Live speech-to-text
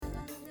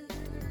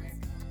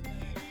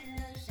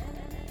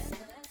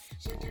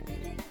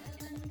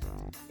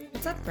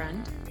What's up,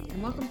 friend?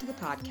 And welcome to the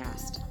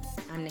podcast.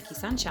 I'm Nikki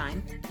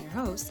Sunshine, your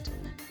host,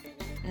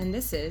 and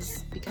this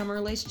is Become a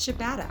Relationship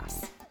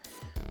Badass,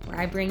 where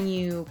I bring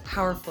you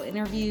powerful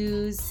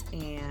interviews,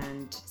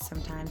 and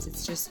sometimes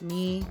it's just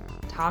me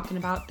talking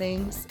about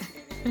things,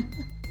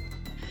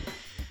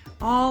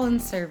 all in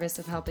service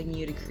of helping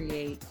you to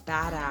create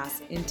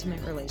badass, intimate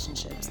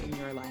relationships in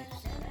your life.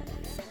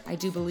 I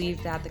do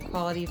believe that the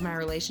quality of my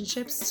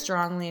relationships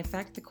strongly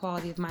affect the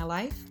quality of my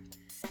life.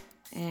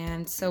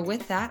 And so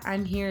with that,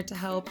 I'm here to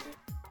help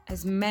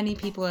as many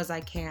people as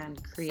I can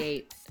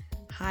create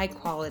high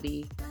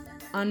quality,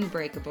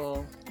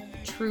 unbreakable,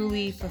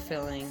 truly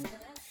fulfilling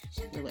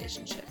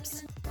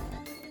relationships.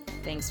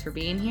 Thanks for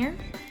being here,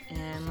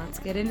 and let's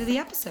get into the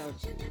episode.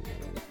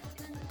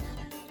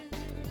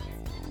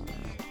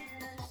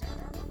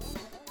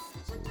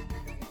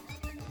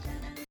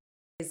 What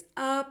is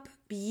up,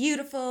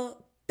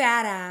 beautiful,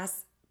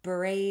 badass,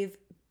 brave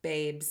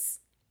babes?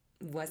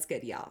 What's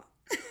good, y'all?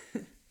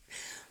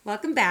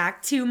 Welcome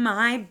back to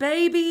my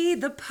baby,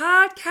 the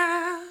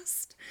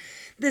podcast.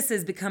 This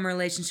is Become a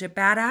Relationship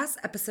Badass,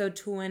 episode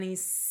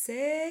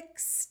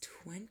 26.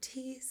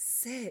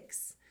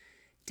 26.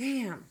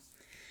 Damn.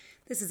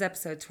 This is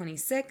episode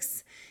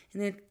 26.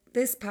 In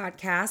this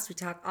podcast, we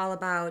talk all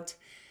about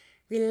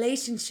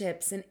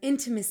relationships and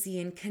intimacy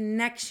and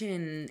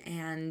connection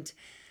and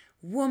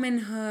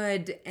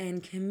womanhood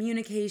and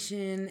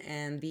communication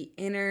and the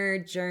inner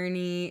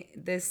journey.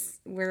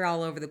 We're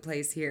all over the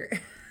place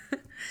here.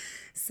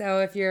 So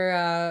if you're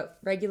a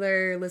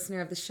regular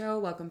listener of the show,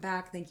 welcome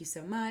back. Thank you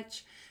so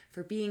much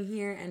for being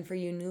here. And for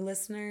you new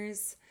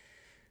listeners,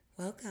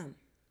 welcome.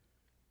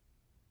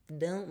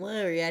 Don't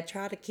worry, I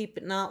try to keep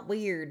it not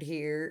weird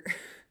here.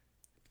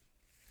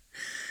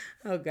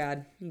 Oh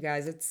God, you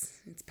guys,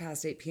 it's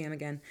past 8 p.m.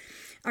 again.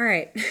 All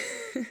right.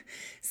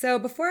 So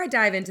before I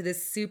dive into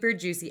this super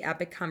juicy,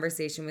 epic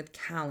conversation with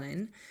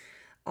Callan,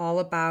 all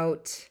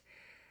about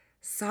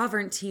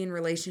sovereignty in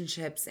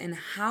relationships and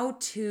how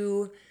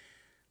to,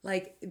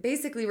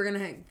 basically we're going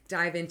to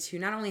dive into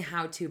not only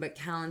how to, but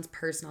Callan's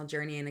personal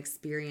journey and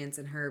experience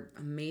and her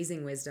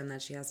amazing wisdom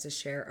that she has to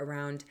share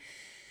around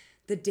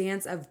the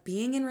dance of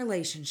being in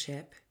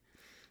relationship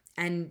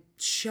and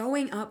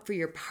showing up for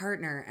your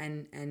partner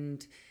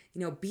and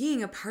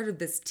being a part of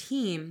this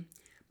team,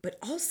 but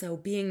also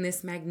being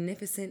this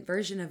magnificent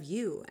version of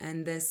you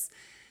and this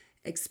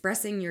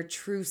expressing your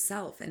true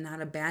self and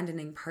not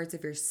abandoning parts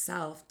of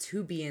yourself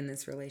to be in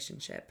this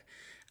relationship.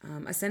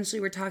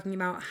 Essentially, we're talking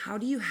about how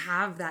do you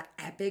have that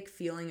epic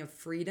feeling of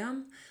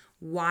freedom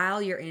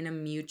while you're in a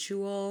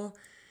mutual,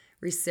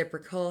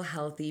 reciprocal,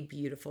 healthy,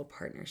 beautiful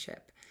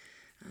partnership.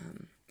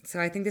 So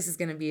I think this is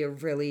going to be a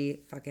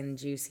really fucking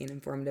juicy and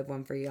informative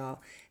one for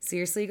y'all.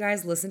 Seriously,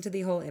 guys, listen to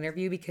the whole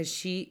interview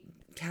because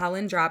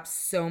Callan drops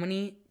so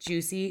many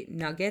juicy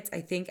nuggets.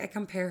 I think I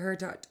compare her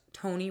to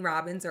Tony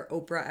Robbins or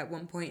Oprah at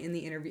one point in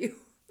the interview.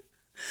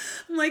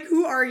 I'm like,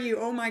 who are you?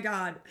 Oh my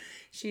God.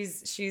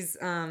 She's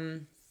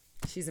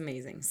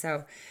amazing.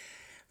 So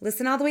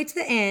listen all the way to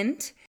the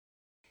end.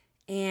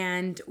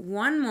 And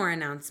one more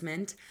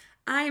announcement.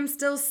 I am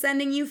still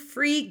sending you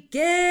free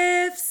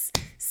gifts.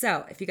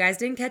 So if you guys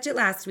didn't catch it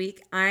last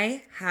week,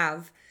 I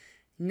have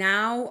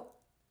now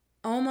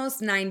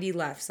almost 90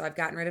 left. So I've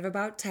gotten rid of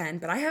about 10,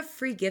 but I have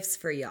free gifts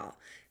for y'all.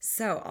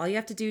 So all you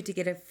have to do to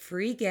get a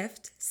free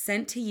gift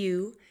sent to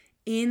you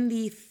in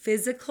the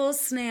physical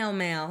snail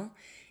mail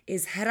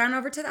is head on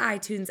over to the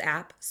iTunes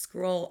app,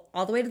 scroll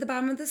all the way to the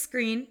bottom of the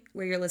screen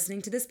where you're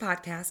listening to this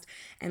podcast,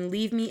 and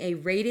leave me a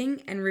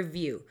rating and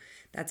review.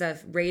 That's a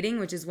rating,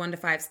 which is 1 to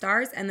 5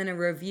 stars, and then a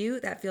review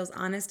that feels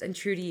honest and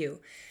true to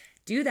you.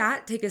 Do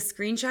that, take a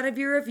screenshot of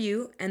your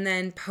review, and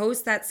then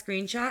post that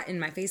screenshot in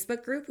my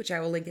Facebook group, which I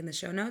will link in the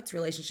show notes,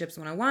 Relationships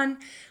 101.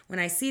 When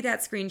I see that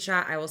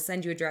screenshot, I will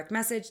send you a direct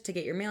message to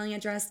get your mailing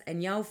address,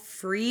 and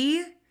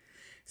free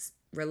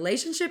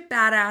Relationship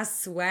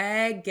Badass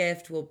swag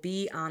gift will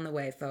be on the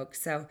way,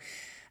 folks. So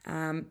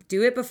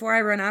do it before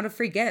I run out of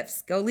free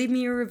gifts. Go leave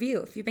me a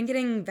review. If you've been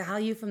getting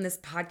value from this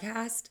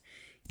podcast,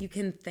 you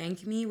can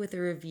thank me with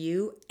a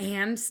review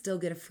and still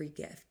get a free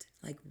gift.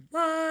 Like,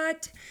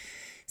 what?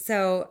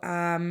 So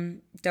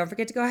don't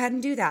forget to go ahead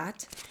and do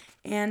that.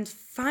 And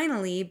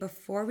finally,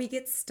 before we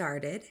get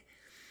started,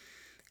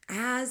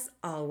 as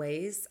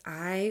always,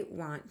 I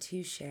want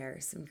to share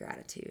some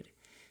gratitude.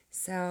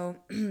 So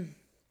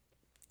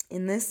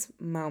in this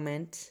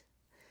moment,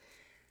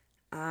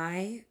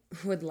 I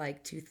would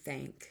like to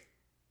thank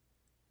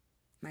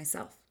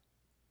myself.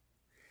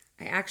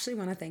 I actually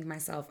want to thank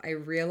myself. I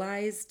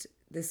realized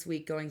this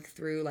week going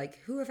through,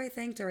 who have I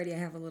thanked already? I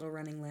have a little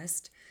running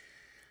list.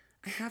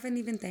 I haven't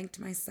even thanked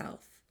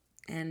myself.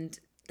 And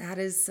that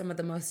is some of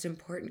the most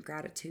important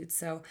gratitude.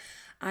 So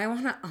I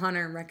want to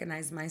honor and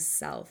recognize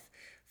myself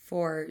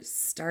for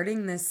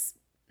starting this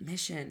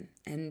mission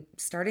and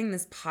starting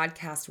this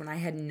podcast when I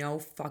had no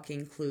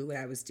fucking clue what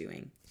I was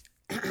doing.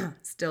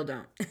 Still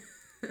don't.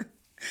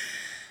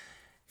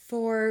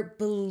 For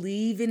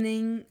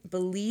believing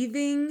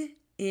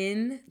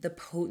in the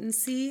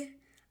potency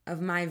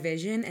of my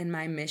vision and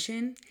my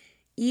mission,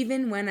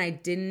 even when I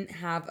didn't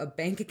have a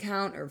bank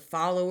account or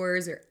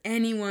followers or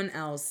anyone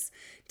else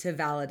to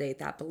validate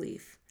that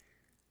belief.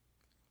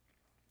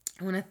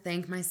 I want to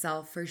thank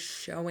myself for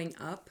showing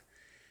up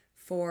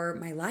for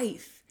my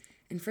life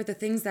and for the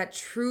things that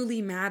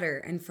truly matter,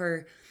 and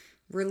for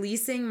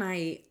releasing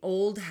my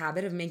old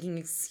habit of making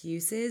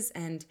excuses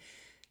and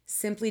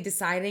simply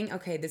deciding,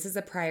 okay, this is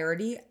a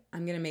priority.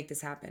 I'm going to make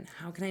this happen.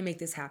 How can I make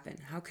this happen?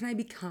 How can I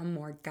become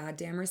more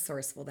goddamn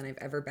resourceful than I've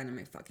ever been in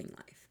my fucking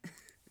life?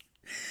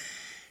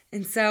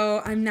 And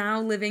so I'm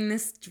now living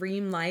this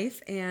dream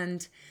life,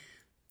 and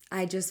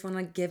I just want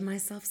to give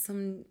myself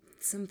some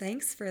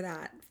thanks for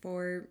that,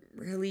 for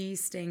really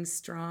staying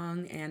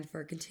strong and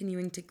for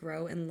continuing to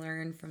grow and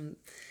learn from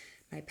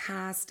my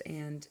past.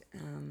 And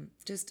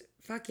just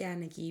fuck yeah,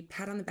 Nikki,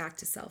 pat on the back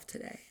to self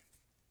today.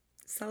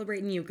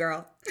 Celebrating you,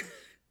 girl.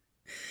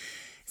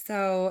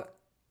 So,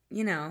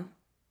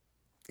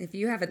 if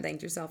you haven't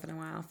thanked yourself in a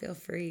while, feel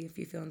free if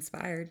you feel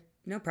inspired.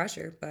 No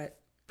pressure, but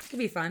it could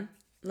be fun.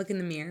 Look in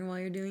the mirror while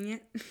you're doing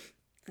it.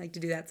 I like to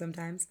do that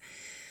sometimes.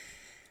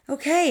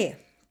 Okay.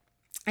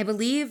 I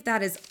believe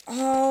that is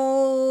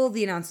all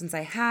the announcements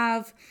I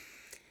have.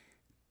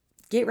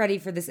 Get ready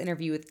for this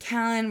interview with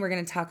Callan. We're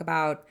going to talk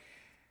about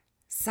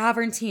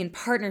sovereignty and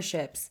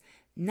partnerships,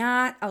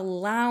 not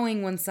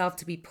allowing oneself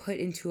to be put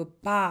into a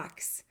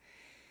box,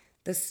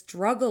 the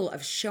struggle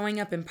of showing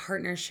up in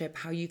partnership,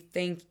 how you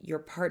think your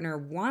partner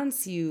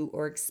wants you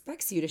or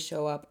expects you to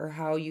show up, or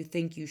how you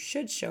think you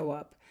should show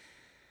up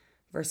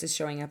versus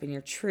showing up in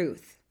your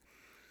truth.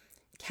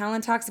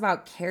 Callan talks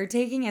about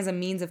caretaking as a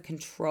means of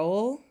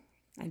control.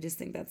 I just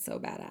think that's so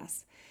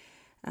badass.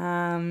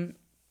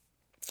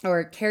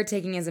 Or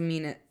caretaking as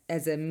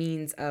a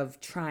means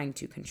of trying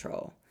to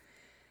control.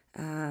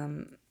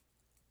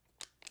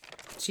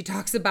 She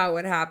talks about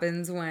what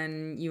happens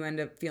when you end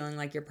up feeling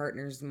like your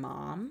partner's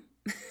mom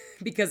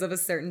because of a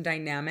certain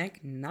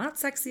dynamic. Not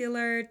sexy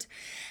alert.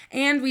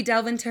 And we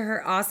delve into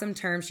her awesome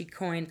term she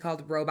coined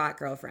called robot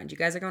girlfriend. You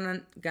guys are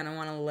gonna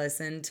want to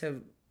listen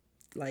to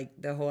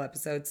the whole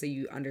episode so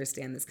you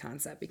understand this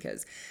concept,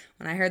 because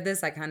when I heard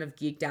this, I kind of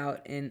geeked out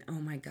and oh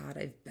my God,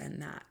 I've been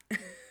that.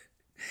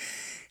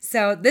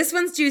 So this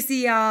one's juicy,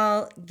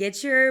 y'all.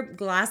 Get your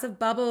glass of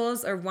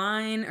bubbles or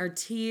wine or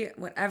tea,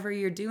 whatever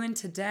you're doing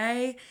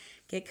today.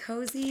 Get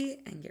cozy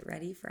and get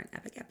ready for an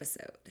epic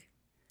episode.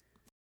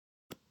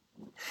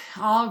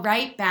 All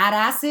right,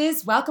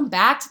 badasses, welcome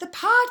back to the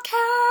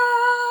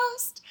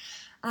podcast.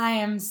 I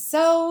am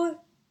so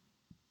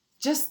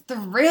just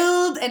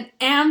thrilled and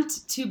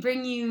amped to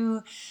bring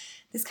you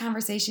this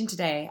conversation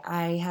today.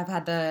 I have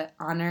had the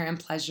honor and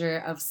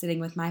pleasure of sitting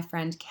with my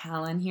friend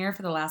Callan here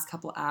for the last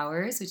couple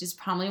hours, which is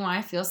probably why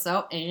I feel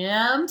so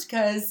amped,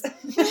 because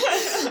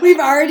we've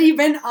already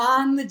been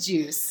on the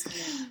juice.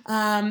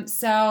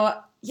 So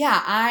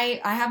yeah, I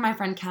have my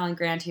friend Callan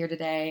Grant here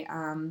today.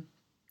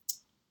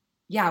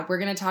 We're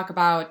going to talk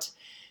about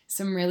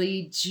some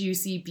really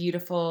juicy,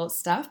 beautiful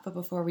stuff. But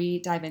before we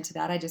dive into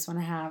that, I just want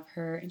to have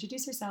her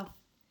introduce herself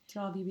to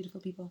all of you beautiful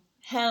people.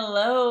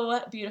 Hello,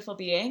 beautiful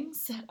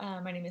beings.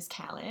 My name is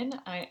Callan.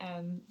 I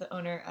am the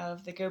owner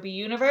of the Gobi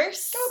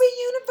Universe. Gobi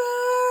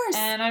Universe!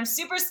 And I'm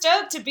super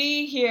stoked to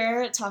be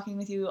here talking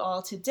with you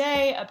all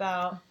today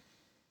about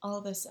all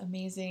this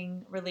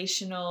amazing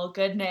relational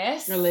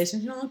goodness. With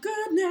With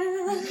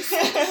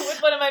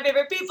one of my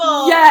favorite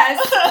people.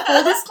 Yes!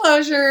 Full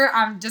disclosure,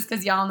 just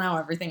because y'all know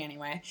everything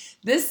anyway.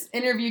 This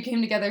interview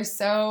came together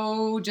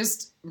so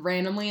just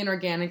randomly and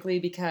organically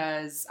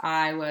because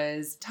I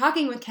was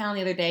talking with Callan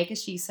the other day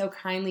because she so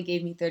kindly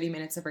gave me 30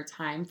 minutes of her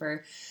time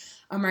for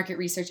a market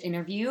research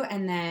interview.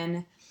 And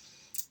then,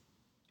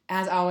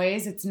 as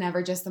always, it's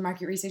never just the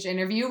market research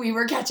interview. We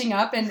were catching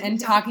up and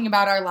talking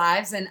about our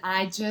lives, and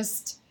I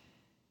just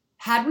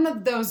had one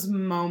of those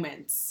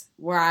moments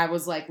where I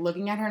was like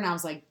looking at her and I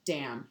was like,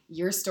 damn,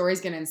 your story's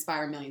going to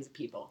inspire millions of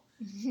people.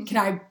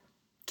 Can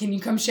you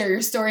come share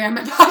your story on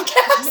my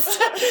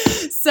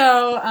podcast?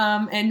 So,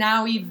 and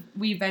now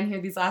we've been here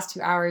these last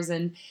 2 hours,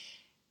 and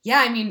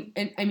yeah,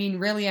 I mean,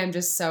 really, I'm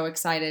just so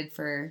excited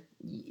for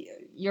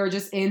you're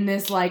just in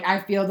this, I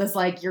feel this,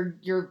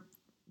 your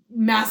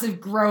massive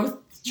growth,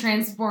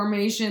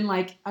 transformation,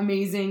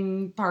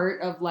 amazing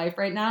part of life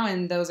right now.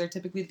 And those are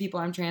typically the people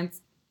I'm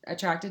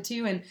attracted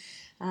to, and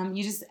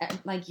you just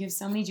you have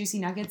so many juicy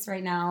nuggets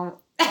right now.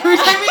 Every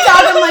time we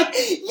talk, I'm like,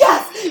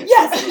 yes,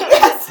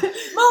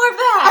 more of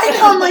that. I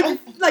know, I'm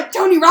like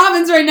Tony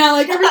Robbins right now,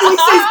 everything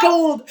stays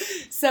gold.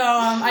 So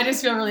I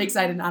just feel really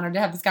excited and honored to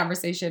have this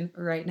conversation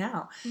right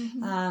now.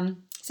 Mm-hmm.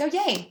 So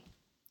yay,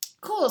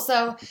 cool.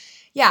 So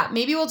yeah,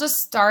 maybe we'll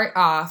just start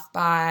off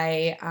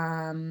by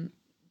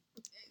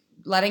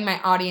letting my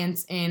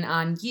audience in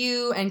on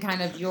you and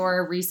kind of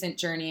your recent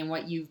journey and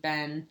what you've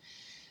been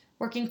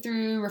working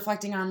through,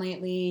 reflecting on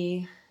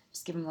lately.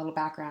 Just give them a little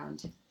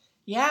background.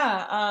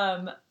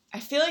 Yeah, I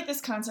feel like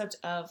this concept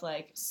of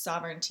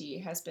sovereignty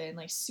has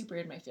been super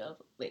in my field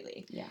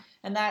lately. Yeah.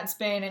 And that's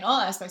been in all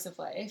aspects of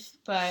life,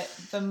 but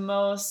the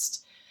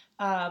most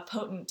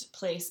potent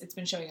place it's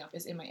been showing up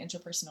is in my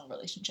interpersonal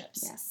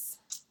relationships. Yes.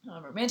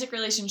 Romantic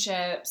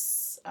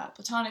relationships,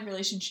 platonic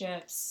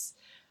relationships,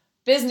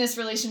 business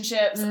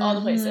relationships, all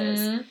the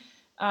places.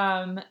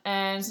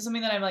 And so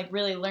something that I'm like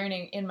really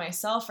learning in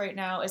myself right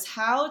now is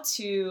how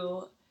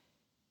to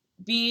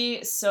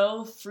be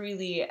so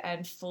freely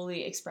and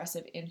fully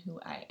expressive in who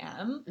I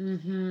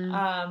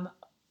am.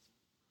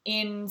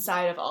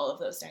 Inside of all of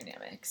those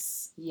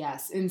dynamics.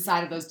 Yes,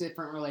 inside of those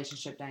different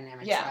relationship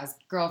dynamics. Yeah. As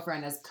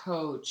girlfriend, as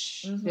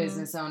coach,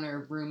 business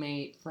owner,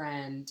 roommate,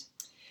 friend.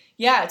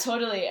 Yeah,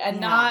 totally.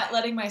 And not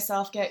letting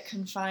myself get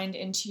confined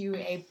into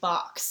a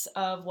box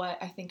of what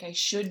I think I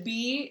should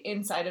be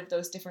inside of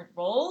those different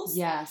roles.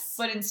 Yes.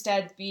 But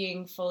instead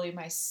being fully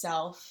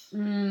myself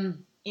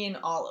in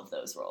all of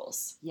those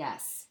roles.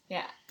 Yes.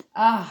 Yeah.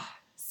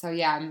 So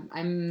yeah,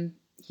 I'm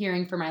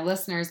hearing for my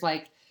listeners,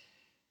 like,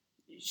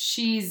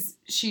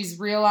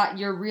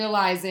 you're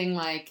realizing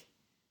like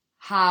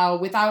how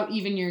without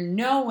even your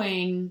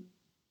knowing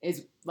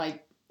is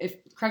like,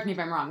 correct me if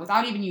I'm wrong,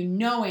 without even you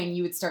knowing,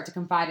 you would start to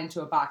confide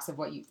into a box of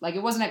what you, like,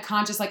 it wasn't a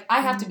conscious, like,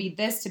 I have to be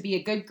this to be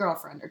a good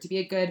girlfriend or to be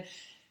a good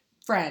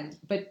friend,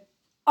 but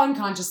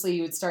unconsciously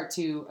you would start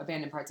to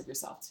abandon parts of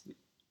yourself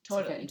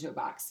to fit into a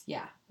box.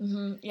 Yeah.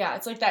 Yeah,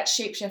 it's like that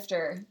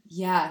shapeshifter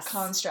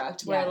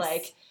construct where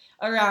like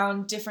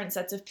around different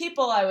sets of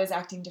people, I was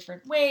acting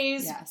different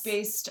ways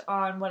based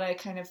on what I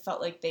kind of felt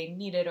like they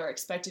needed or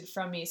expected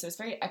from me. So it's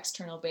very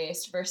external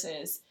based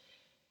versus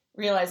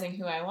realizing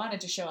who I wanted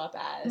to show up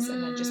as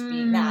and then just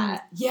being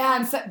that. Yeah,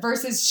 and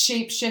versus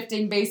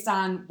shape-shifting based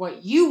on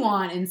what you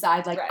want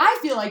inside. Like, I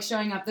feel like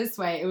showing up this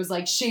way. It was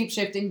like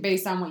shape-shifting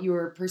based on what you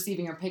were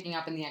perceiving or picking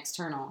up in the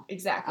external.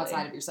 Exactly.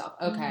 Outside of yourself.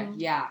 Okay,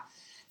 yeah.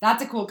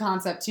 That's a cool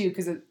concept, too,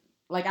 because,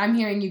 like, I'm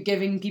hearing you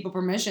giving people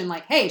permission,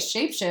 like, hey,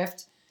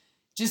 shape-shift.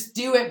 Just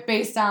do it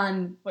based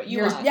on what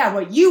you want. Yeah,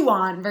 what you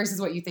want versus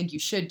what you think you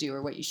should do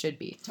or what you should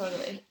be.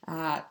 Totally.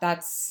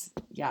 That's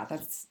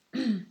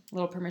a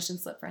little permission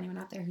slip for anyone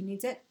out there who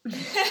needs it.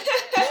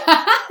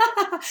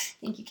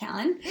 Thank you,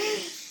 Callan.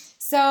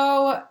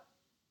 So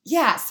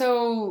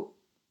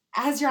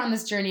as you're on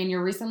this journey and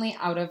you're recently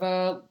out of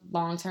a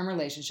long-term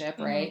relationship,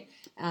 right?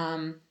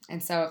 And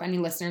so if any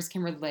listeners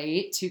can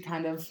relate to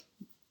kind of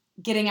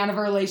getting out of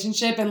a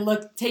relationship and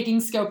taking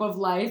scope of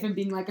life and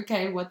being like,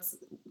 okay, what's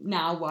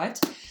now what?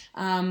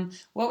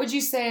 What would you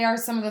say are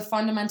some of the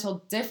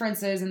fundamental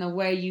differences in the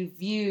way you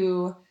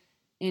view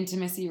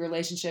intimacy,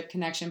 relationship,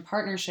 connection,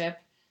 partnership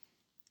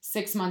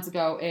 6 months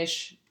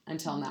ago-ish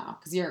until now?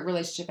 Because your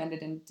relationship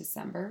ended in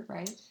December,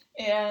 right?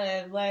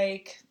 Yeah,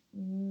 like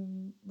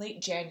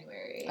late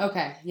January.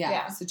 Okay,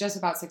 yeah. So just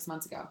about 6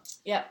 months ago.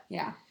 Yep.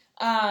 Yeah.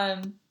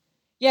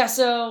 Yeah,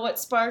 so what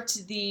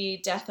sparked the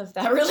death of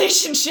that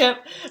relationship,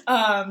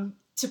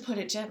 to put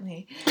it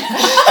gently,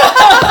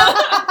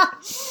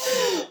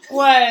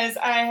 was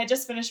I had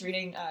just finished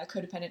reading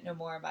Codependent No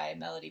More by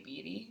Melody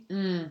Beattie,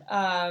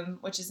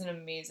 which is an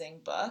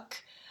amazing book.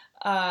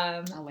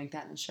 I'll link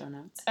that in the show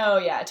notes. Oh,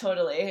 yeah,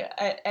 totally.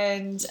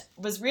 And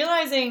was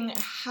realizing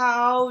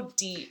how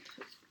deep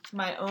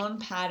my own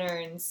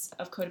patterns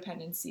of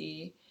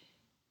codependency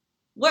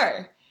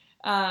were.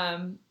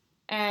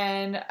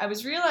 And I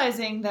was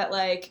realizing that,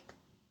 like,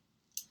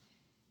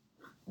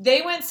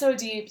 they went so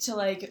deep to,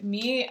 like,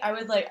 me, I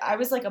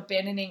was, like,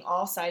 abandoning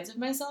all sides of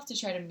myself to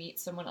try to meet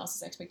someone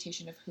else's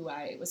expectation of who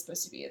I was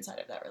supposed to be inside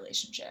of that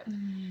relationship.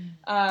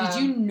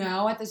 Did you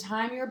know at the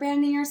time you were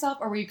abandoning yourself,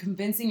 or were you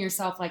convincing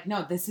yourself, like,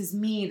 no, this is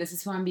me, this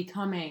is who I'm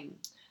becoming?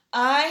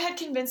 I had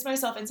convinced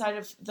myself inside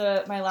of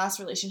my last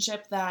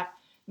relationship that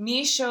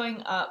me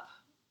showing up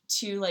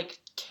to, like,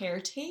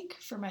 caretake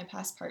for my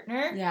past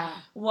partner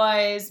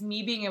was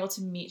me being able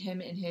to meet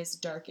him in his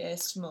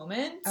darkest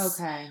moments.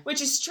 Okay.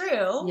 Which is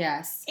true.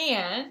 Yes.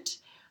 And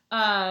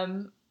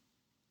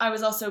I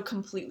was also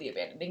completely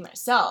abandoning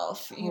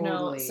myself, you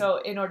know, so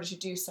in order to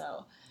do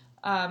so.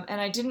 And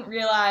I didn't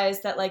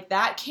realize that, like,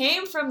 that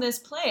came from this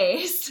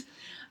place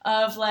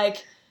of,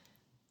 like,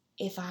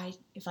 if I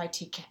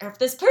take care of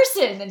this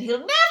person, then he'll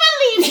never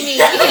leave me.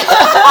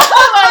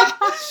 Like,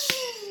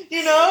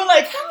 you know,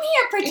 like, come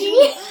here, pretty.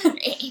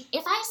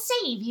 If I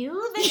save you,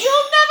 then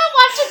you'll never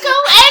want to go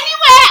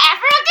anywhere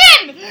ever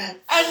again.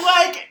 And,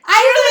 like, I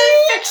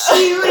will fix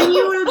you and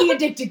you will be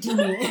addicted to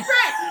me.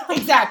 Right.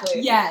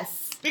 Exactly.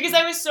 Yes. Because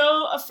I was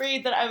so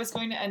afraid that I was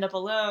going to end up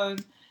alone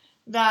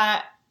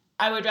that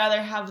I would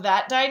rather have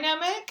that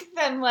dynamic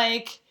than,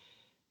 like,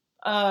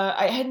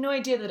 I had no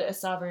idea that a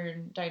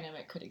sovereign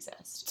dynamic could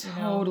exist.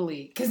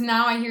 Totally. Because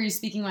now I hear you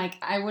speaking like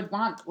I would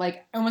want,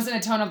 like, almost in a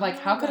tone of like,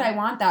 how could I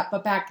want that?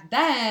 But back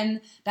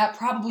then, that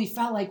probably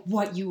felt like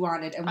what you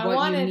wanted and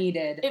you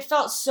needed. It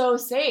felt so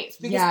safe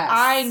because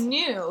I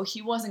knew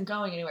he wasn't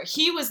going anywhere.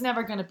 He was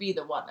never going to be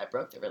the one that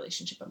broke the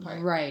relationship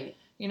apart. Right.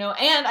 You know,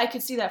 and I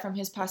could see that from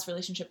his past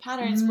relationship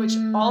patterns, which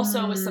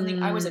also was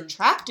something I was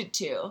attracted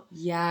to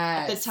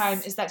at the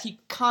time, is that he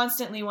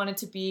constantly wanted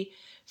to be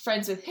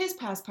friends with his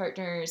past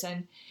partners,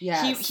 and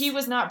he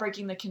was not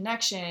breaking the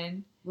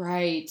connection.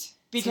 Right.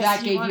 Because so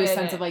that gave you a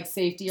sense of, like,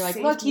 safety. You're like,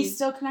 look, he's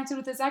still connected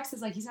with his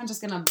exes. Like, he's not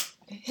just going to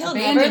he'll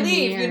never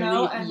leave, you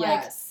know? And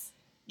like,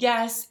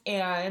 yes,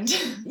 and.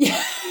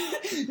 Yeah.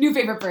 New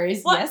favorite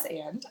phrase. Yes,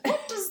 and.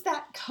 What does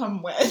that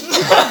come with? What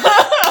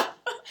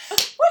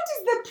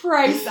is the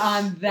price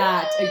on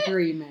that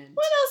agreement?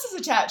 What else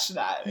is attached to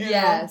that?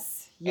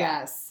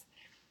 Yes.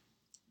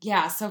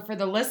 Yeah, so for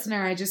the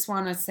listener, I just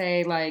want to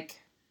say,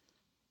 like,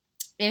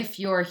 if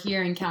you're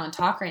hearing Callan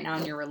talk right now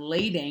and you're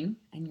relating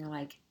and you're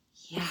like,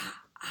 yeah,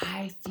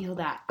 I feel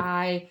that.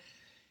 I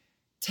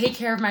take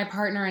care of my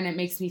partner and it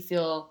makes me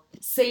feel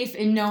safe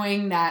in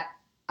knowing that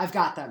I've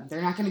got them.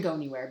 They're not going to go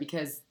anywhere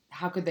because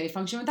how could they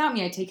function without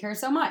me? I take care of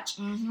so much.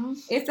 Mm-hmm.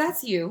 If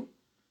that's you,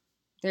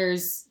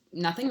 there's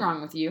nothing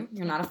wrong with you.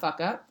 You're not a fuck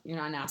up. You're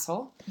not an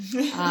asshole.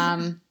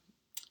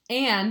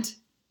 And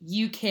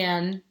you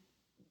can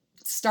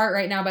start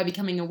right now by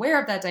becoming aware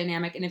of that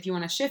dynamic. And if you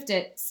want to shift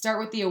it, start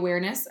with the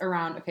awareness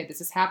around, okay, this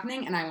is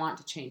happening and I want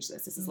to change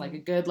this. This is like a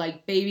good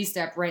like baby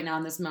step right now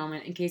in this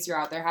moment in case you're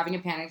out there having a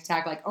panic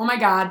attack like, oh my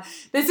God,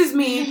 this is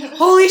me.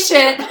 Holy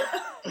shit.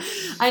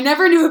 I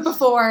never knew it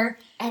before.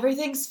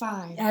 Everything's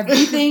fine.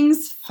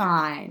 Everything's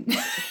fine.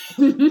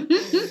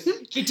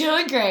 You're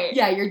doing great.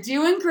 Yeah, you're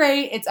doing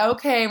great. It's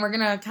okay. And we're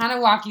going to kind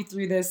of walk you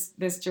through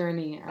this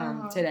journey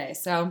today.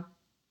 So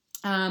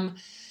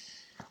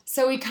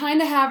we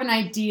kind of have an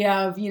idea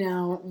of, you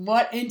know,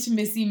 what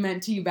intimacy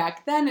meant to you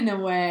back then in a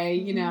way,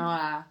 you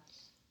know,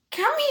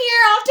 come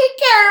here, I'll take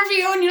care of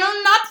you and you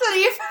don't not to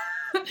leave.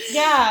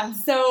 Yeah.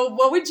 So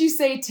what would you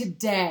say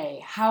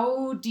today?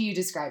 How do you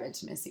describe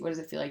intimacy? What does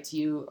it feel like to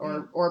you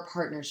or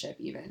partnership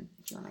even?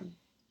 If you want to...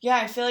 Yeah,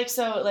 I feel like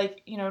so,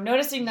 like, you know,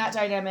 noticing that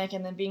dynamic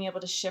and then being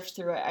able to shift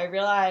through it, I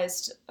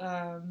realized,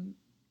 and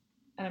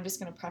I'm just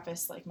going to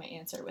preface, like, my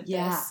answer with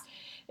this,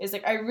 is,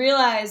 like, I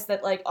realized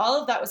that, like,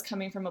 all of that was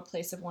coming from a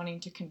place of wanting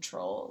to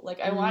control.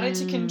 Like, I wanted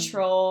to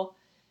control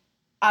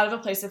out of a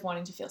place of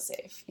wanting to feel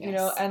safe, you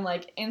know, and,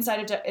 like,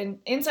 inside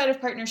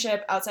of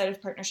partnership, outside of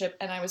partnership,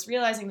 and I was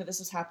realizing that this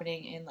was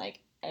happening in,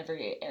 like,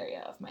 every area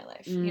of my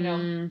life, you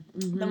know.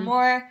 The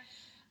more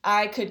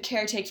I could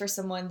caretake for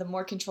someone, the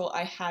more control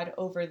I had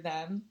over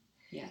them.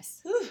 Yes.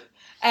 Whew.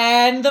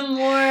 And the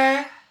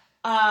more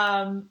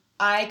I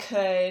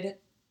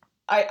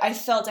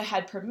felt I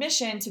had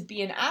permission to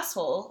be an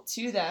asshole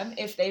to them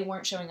if they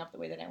weren't showing up the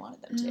way that I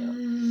wanted them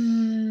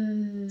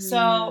to.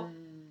 So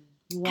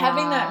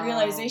having that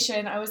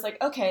realization, I was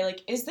like, okay, like,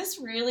 is this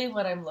really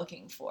what I'm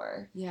looking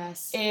for?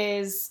 Yes.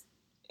 Is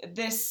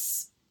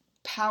this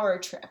power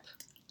trip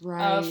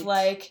of,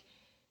 like,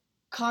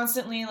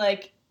 constantly,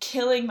 like,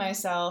 killing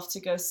myself to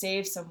go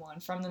save someone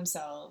from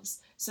themselves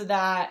so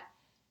that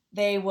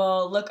they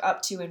will look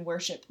up to and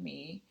worship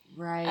me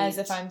as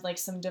if I'm like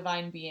some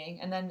divine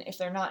being, and then if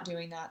they're not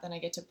doing that, then I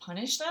get to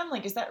punish them.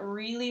 Like, is that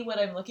really what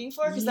I'm looking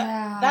for? Because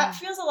that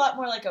feels a lot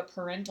more like a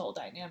parental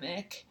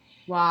dynamic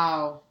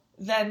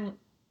than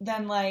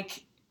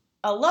like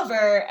a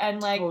lover.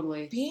 And like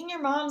being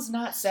your mom's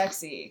not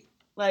sexy.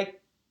 Like,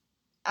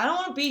 I don't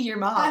want to be your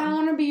mom. I don't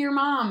want to be your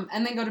mom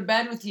and then go to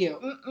bed with you.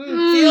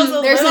 Feels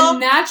there's a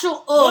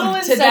natural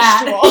to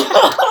that.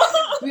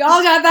 We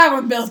all got that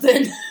one built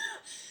in.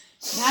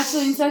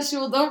 Naturally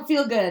incestual, don't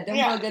feel good. Don't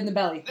feel good in the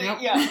belly. Nope.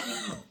 Yeah.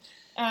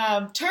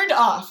 Turned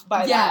off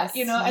by that,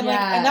 you know, and like,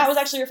 and that was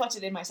actually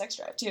reflected in my sex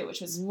drive too,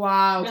 which was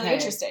really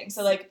interesting.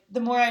 So like,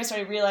 the more I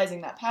started realizing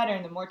that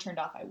pattern, the more turned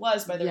off I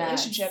was by the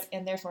relationship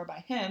and therefore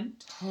by him.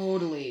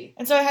 Totally.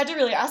 And so I had to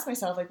really ask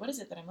myself, like, what is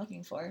it that I'm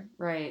looking for?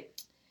 Right.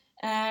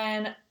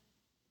 And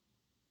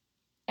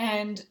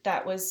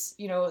that was,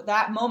 you know,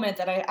 that moment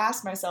that I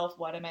asked myself,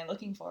 what am I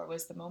looking for,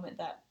 was the moment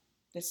that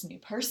this new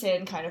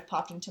person kind of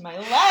popped into my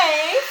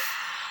life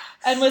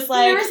and was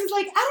like... Iris is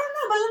like, I don't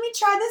know, but let me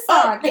try this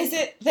on. Is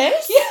it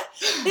this? Yeah.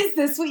 Is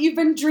this what you've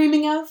been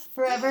dreaming of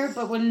forever,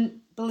 but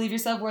wouldn't believe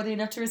yourself worthy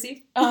enough to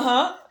receive?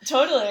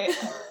 Totally.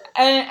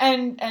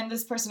 And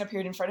this person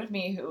appeared in front of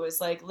me who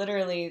was like,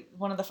 literally,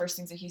 one of the first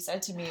things that he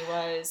said to me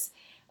was,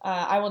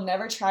 I will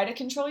never try to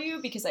control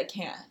you because I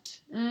can't.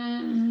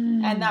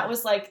 And that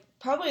was like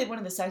probably one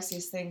of the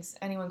sexiest things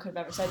anyone could have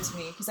ever said to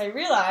me, because I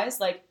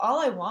realized, like, all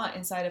I want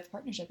inside of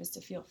partnership is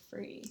to feel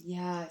free.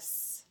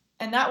 Yes.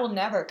 And that will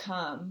never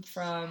come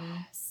from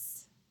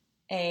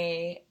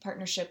a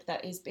partnership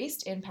that is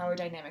based in power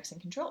dynamics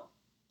and control.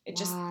 It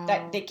just,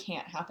 that they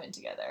can't happen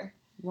together.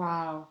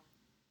 Wow.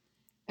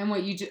 And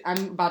what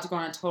I'm about to go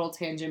on a total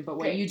tangent, but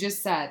what you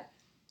just said,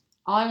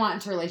 all I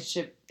want in a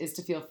relationship is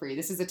to feel free.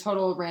 This is a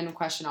total random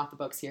question off the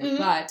books here,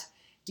 but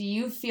do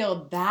you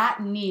feel that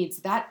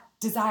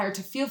desire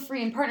to feel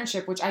free in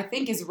partnership, which I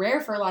think is rare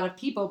for a lot of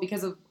people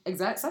because of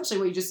essentially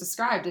what you just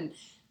described, and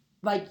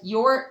like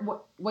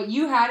what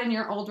you had in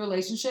your old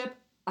relationship,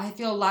 I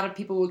feel a lot of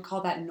people would call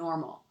that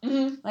normal.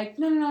 Like,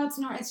 no, it's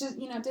not. It's just,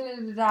 you know,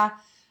 da-da-da-da-da.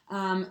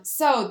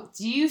 So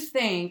do you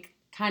think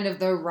kind of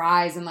the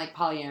rise in like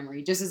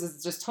polyamory, just as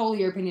it's just totally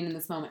your opinion in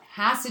this moment,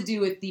 has to do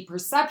with the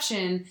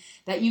perception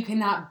that you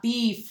cannot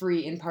be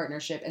free in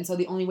partnership. And so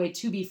the only way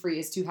to be free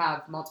is to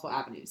have multiple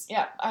avenues.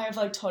 Yeah, I have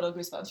like total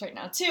goosebumps right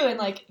now too. And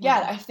like,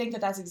 yeah, I think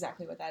that that's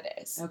exactly what that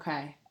is.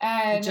 Okay.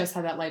 And I just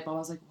had that light bulb. I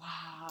was like,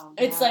 wow.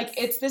 It's like,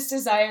 it's this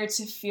desire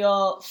to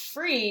feel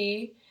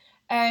free.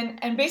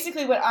 And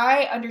basically what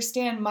I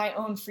understand my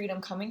own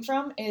freedom coming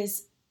from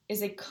is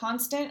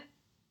constantly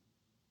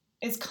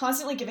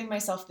giving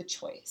myself the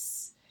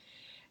choice.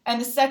 And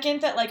the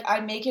second that like I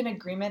make an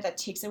agreement that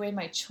takes away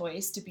my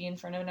choice to be in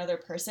front of another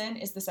person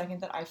is the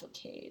second that I feel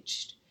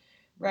caged.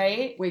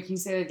 Right? Wait, can you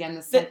say it again?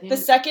 The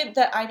second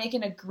that I make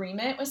an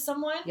agreement with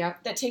someone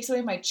yep. that takes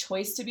away my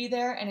choice to be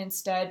there and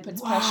instead puts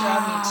pressure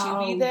on me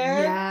to be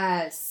there.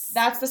 Yes.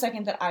 That's the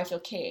second that I feel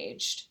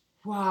caged.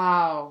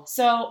 Wow.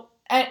 So,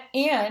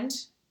 and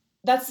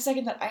that's the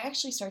second that I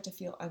actually start to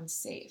feel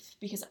unsafe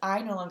because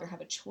I no longer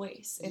have a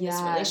choice in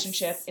this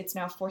relationship. It's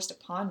now forced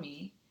upon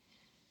me.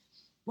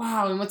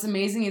 Wow, and what's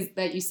amazing is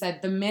that you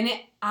said the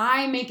minute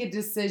I make a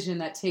decision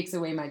that takes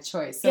away my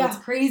choice. So what's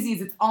crazy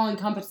is it's all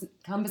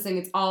encompassing.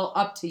 It's all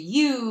up to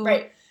you.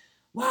 Right.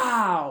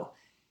 Wow.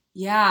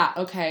 Yeah,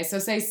 okay. So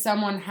say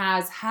someone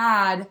has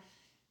had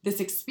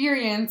this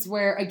experience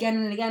where again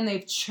and again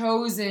they've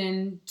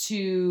chosen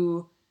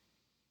to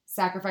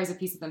sacrifice a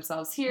piece of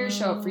themselves here,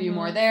 show up for you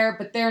more there,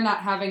 but they're not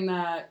having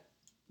the,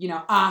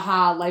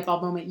 aha, light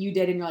bulb moment you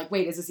did, and you're like,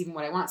 wait, is this even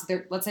what I want?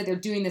 So let's say they're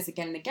doing this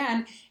again and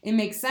again. It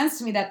makes sense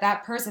to me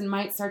that person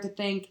might start to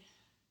think,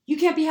 you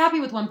can't be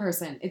happy with one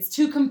person. It's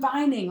too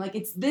confining. Like,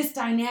 it's this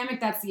dynamic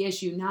that's the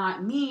issue,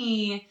 not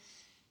me.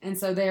 And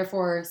so,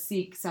 therefore,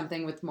 seek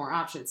something with more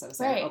options, so to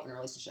say, an open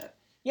relationship.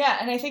 Yeah,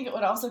 and I think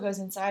what also goes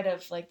inside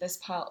of, like, this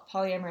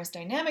polyamorous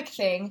dynamic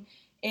thing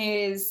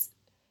is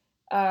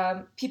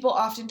people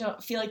often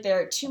don't feel like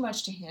they're too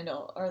much to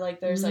handle, or like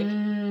there's like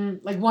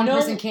one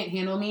person can't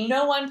handle me.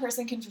 No one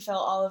person can fulfill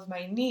all of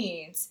my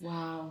needs.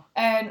 Wow.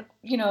 And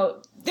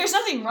there's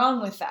nothing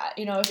wrong with that.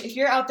 If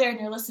you're out there and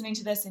you're listening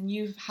to this and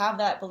you have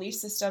that belief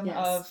system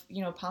of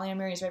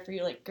polyamory is right for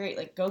you, like great,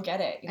 like go get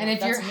it. And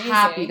if you're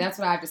happy, that's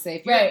what I have to say.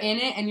 If you're in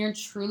it and you're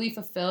truly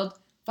fulfilled,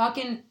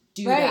 fucking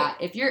do that.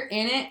 If you're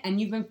in it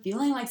and you've been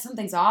feeling like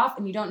something's off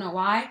and you don't know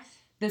why,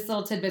 this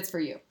little tidbit's for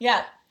you.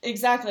 Yeah,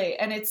 exactly.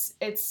 And it's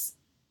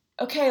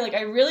okay, like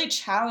I really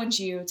challenge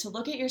you to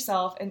look at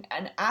yourself and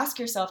ask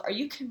yourself, are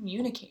you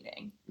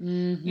communicating?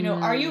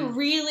 Mm-hmm. Are you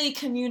really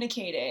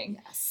communicating?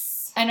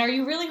 Yes. And are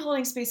you really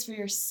holding space for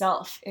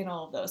yourself in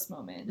all of those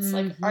moments? Mm-hmm.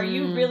 Like, are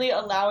you really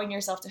allowing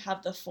yourself to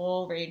have the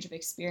full range of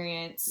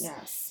experience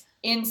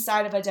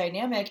inside of a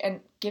dynamic and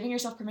giving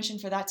yourself permission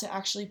for that to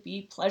actually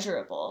be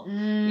pleasurable?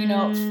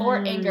 For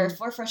anger,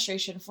 for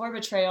frustration, for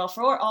betrayal,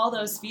 for all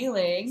those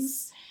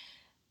feelings.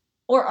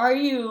 Or are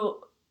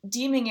you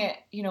deeming it,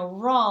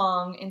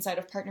 wrong inside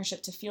of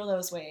partnership to feel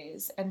those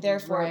ways, and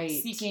therefore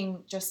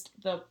seeking just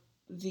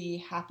the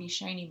happy,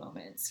 shiny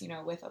moments,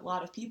 with a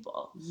lot of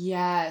people.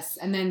 Yes,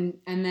 and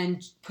then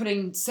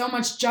putting so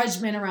much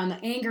judgment around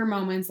the anger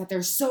moments that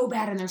they're so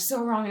bad and they're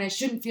so wrong, and I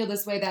shouldn't feel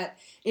this way. That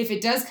if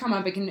it does come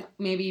up, it can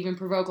maybe even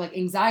provoke like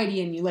anxiety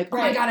in you, like oh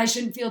my god, I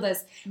shouldn't feel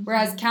this. Mm-hmm.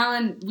 Whereas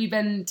Callan, we've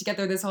been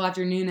together this whole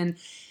afternoon, and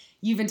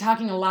you've been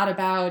talking a lot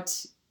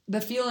about the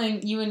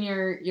feeling you and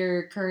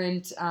your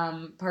current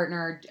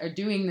partner are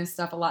doing this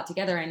stuff a lot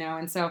together, I know.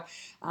 And so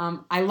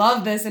I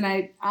love this, and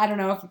I don't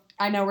know if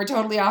I know we're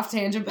totally off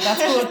tangent, but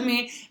that's cool with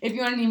me. If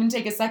you want to even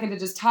take a second to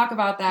just talk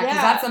about that,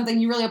 because that's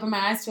something you really opened my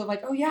eyes to, of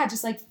like, oh yeah,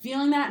 just like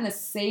feeling that in a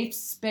safe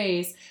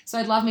space. So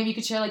I'd love maybe you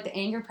could share like the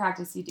anger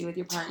practice you do with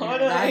your partner.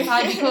 Totally. That'd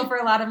probably be cool for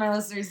a lot of my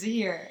listeners to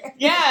hear.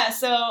 Yeah,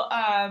 so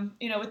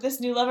with this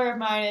new lover of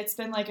mine, it's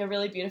been like a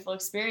really beautiful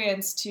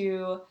experience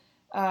to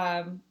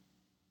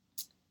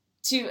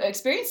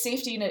experience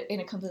safety in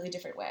a completely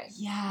different way.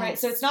 Yeah. Right?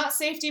 So it's not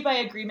safety by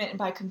agreement and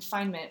by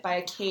confinement, by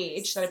a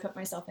cage that I put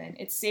myself in.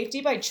 It's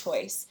safety by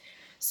choice.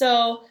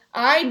 So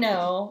I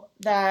know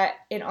that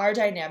in our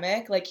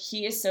dynamic, like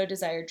he is so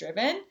desire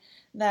driven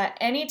that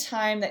any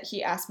time that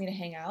he asks me to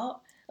hang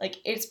out, like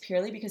it's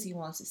purely because he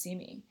wants to see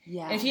me.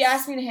 Yeah. If he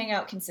asks me to hang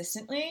out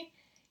consistently,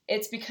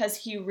 it's because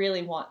he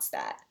really wants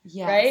that.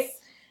 Yes. Right?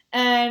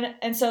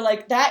 And so,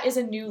 like, that is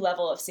a new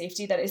level of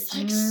safety that is,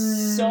 like,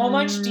 so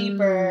much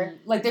deeper.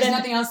 Like, there's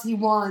nothing else he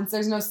wants.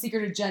 There's no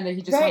secret agenda.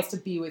 He just wants to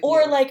be with you.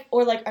 Or, like,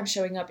 I'm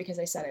showing up because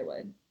I said I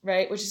would,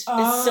 right? Which is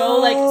so,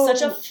 like,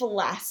 such a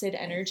flaccid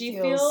energy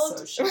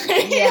field. So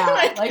right?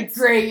 Yeah. like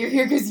great. You're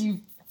here because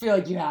you feel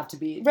like you have to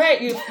be. Right.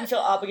 You feel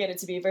obligated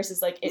to be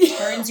versus, like, it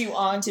turns you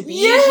on to be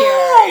here.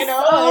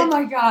 Oh,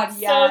 my God.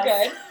 Yes. So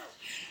good.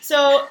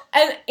 So,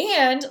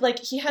 and like,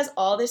 he has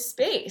all this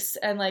space,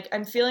 and, like,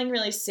 I'm feeling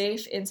really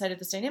safe inside of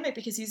this dynamic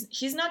because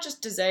he's not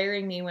just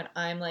desiring me when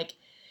I'm, like,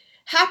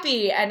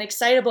 happy and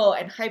excitable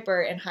and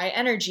hyper and high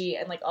energy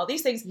and, like, all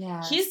these things.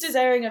 Yes. He's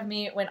desiring of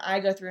me when I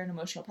go through an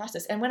emotional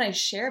process and when I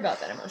share about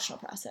that emotional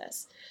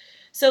process.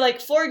 So,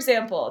 like, for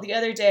example, the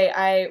other day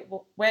I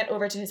went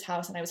over to his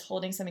house and I was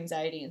holding some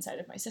anxiety inside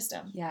of my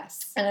system.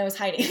 Yes. And I was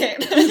hiding it.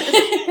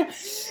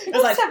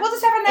 we'll just have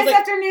a nice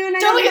afternoon.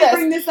 Don't look at this.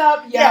 Bring this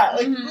up. Yeah,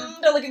 like,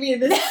 don't look at me in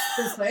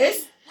this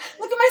place.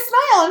 Look at my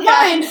smile. I'm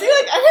fine. See,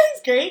 like,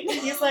 everything's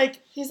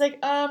great. He's like,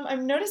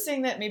 I'm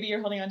noticing that maybe you're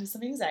holding on to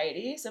some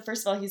anxiety. So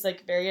first of all, he's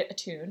like very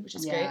attuned, which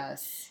is great.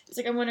 He's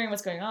like, I'm wondering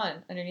what's going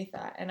on underneath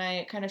that. And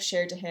I kind of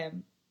shared to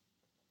him,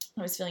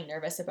 I was feeling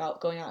nervous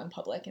about going out in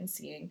public and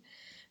seeing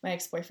my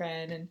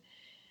ex-boyfriend, and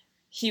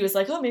he was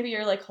like, oh, maybe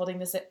you're like holding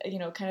this,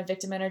 kind of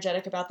victim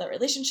energetic about that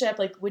relationship.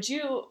 Like, would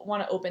you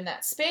want to open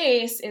that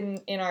space in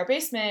our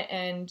basement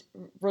and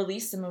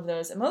release some of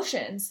those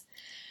emotions?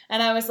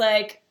 And I was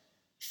like,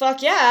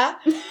 fuck yeah.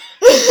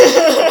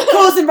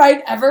 Coolest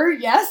invite ever,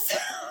 yes.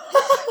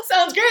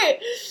 Sounds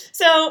great.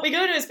 So we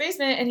go to his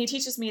basement and he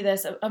teaches me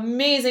this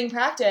amazing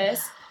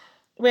practice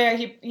where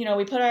we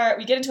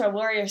get into our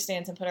warrior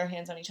stance and put our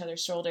hands on each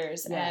other's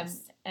shoulders. Yes.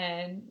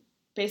 And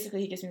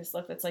basically he gives me this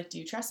look that's like, do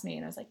you trust me?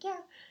 And I was like, yeah.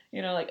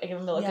 I give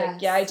him the look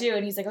like, yeah, I do.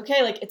 And he's like,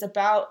 okay, like, it's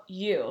about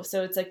you.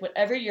 So it's like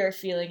whatever you're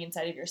feeling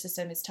inside of your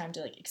system, it's time to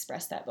like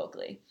express that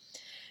vocally.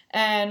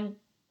 And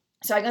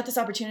so I got this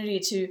opportunity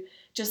to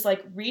just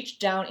like reach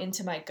down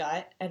into my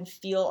gut and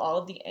feel all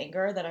of the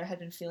anger that I had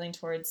been feeling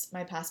towards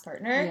my past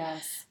partner.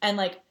 Yes. And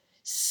like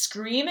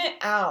scream it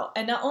out.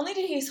 And not only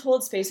did he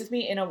hold space with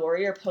me in a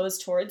warrior pose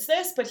towards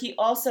this, but he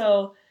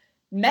also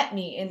met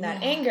me in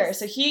that anger.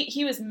 So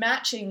he was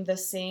matching the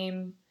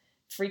same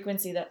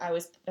frequency that I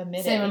was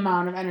emitting. Same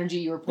amount of energy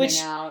you were putting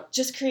out. Which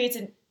just creates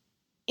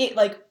it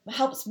like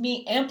helps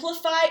me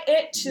amplify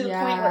it to the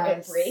point where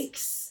it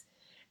breaks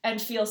and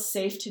feels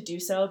safe to do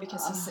so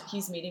because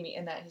he's meeting me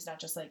in that. He's not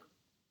just like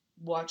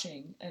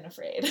watching and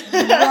afraid.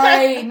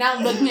 Right.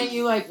 Not looking at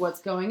you like, what's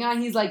going on?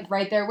 He's like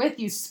right there with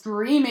you,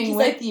 screaming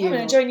with you. I'm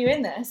going to join you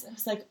in this. I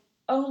was like,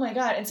 oh my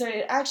God. And so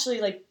it actually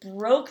like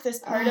broke this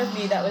part of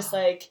me that was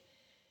like,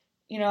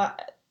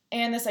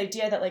 and this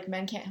idea that like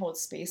men can't hold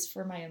space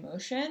for my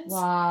emotions.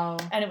 Wow.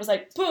 And it was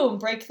like, boom,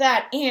 break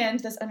that. And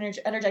this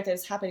energetic that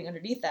is happening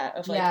underneath that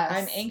of like,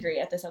 I'm angry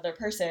at this other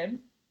person.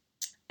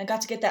 I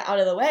got to get that out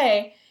of the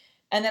way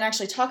and then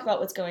actually talk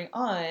about what's going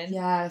on.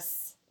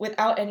 Yes.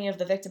 Without any of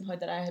the victimhood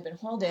that I had been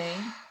holding.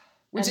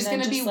 Which is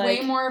going to be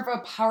way more of a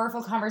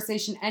powerful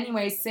conversation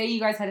anyway. Say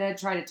you guys had to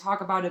try to talk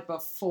about it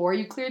before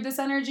you cleared this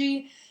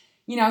energy.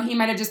 He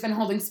might have just been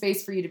holding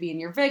space for you to be in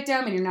your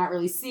victim and you're not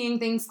really seeing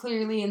things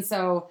clearly. And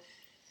so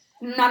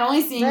not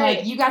only seeing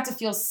like you got to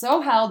feel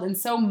so held and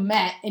so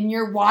met in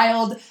your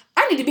wild,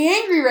 I need to be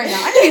angry right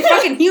now. I need to be a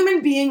fucking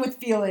human being with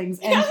feelings.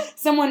 And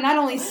someone not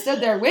only stood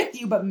there with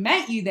you, but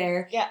met you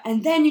there. Yeah.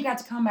 And then you got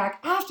to come back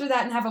after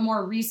that and have a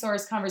more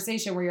resource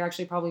conversation where you're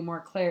actually probably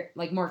more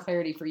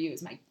clarity for you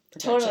is my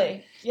protection.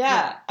 Totally.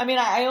 Yeah. I mean,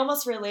 I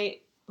almost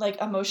relate like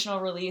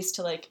emotional release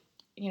to like,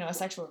 a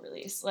sexual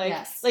release. Like,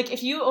 like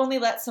if you only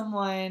let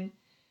someone,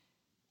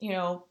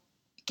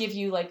 give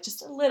you like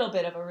just a little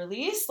bit of a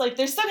release, like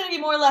there's still going to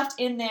be more left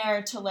in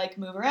there to like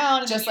move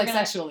around. And just like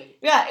sexually.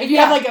 Yeah. If you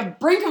have like a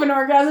brink of an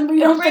orgasm, but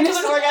you don't finish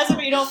it. Orgasm,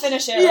 but you don't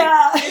finish it.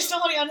 Yeah. Like, you're still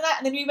holding on to that.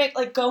 And then you might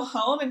like go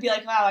home and be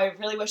like, wow, I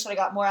really wish that I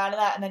got more out of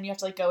that. And then you have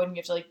to like go and you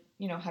have to like,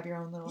 have your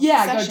own little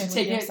session go to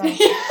take it.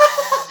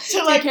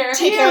 to like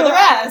take care of the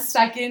rest.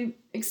 Second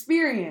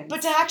experience.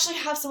 But to actually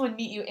have someone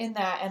meet you in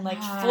that and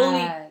like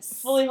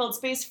fully hold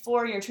space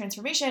for your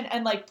transformation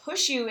and like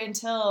push you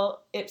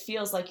until it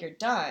feels like you're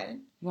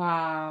done.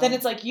 Wow. Then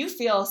it's like you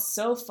feel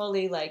so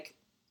fully like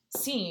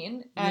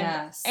seen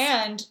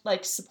and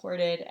like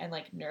supported and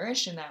like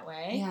nourished in that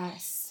way.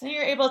 Yes. And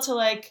you're able to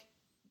like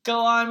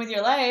go on with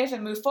your life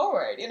and move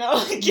forward, you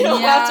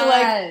don't have to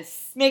like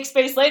make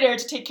space later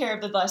to take care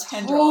of the less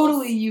tendrils.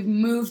 Totally. You've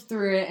moved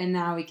through it and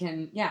now we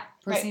can,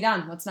 proceed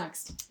on. What's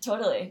next?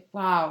 Totally.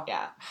 Wow.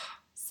 Yeah.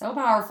 So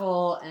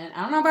powerful. And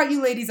I don't know about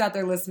you ladies out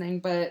there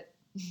listening, but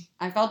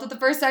I felt it the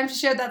first time she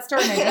shared that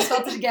story and I just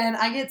felt it again.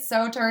 I get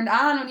so turned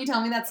on when you tell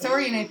me that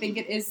story and I think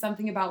it is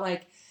something about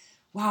like,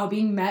 wow,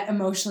 being met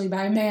emotionally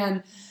by a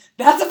man.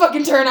 That's a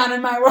fucking turn on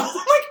in my world. I'm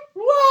like,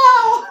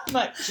 wow.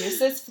 My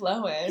juice is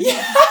flowing.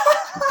 Yeah.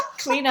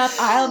 Clean up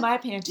aisle my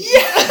panties.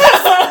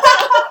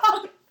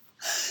 Yes.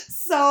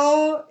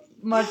 So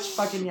much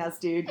fucking yes,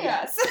 dude.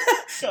 Yes.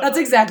 Totally. That's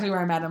exactly where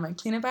I'm at. I'm like,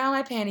 clean up aisle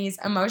my panties.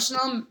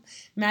 Emotional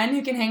men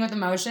who can hang with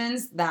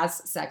emotions,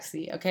 that's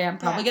sexy. Okay, I'm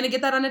probably going to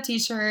get that on a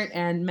t-shirt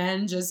and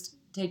men just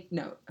take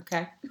note.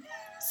 Okay.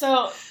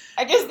 So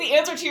I guess the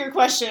answer to your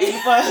question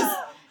was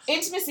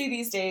intimacy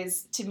these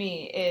days to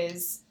me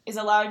is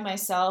allowing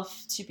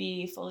myself to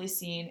be fully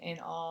seen in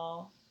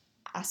all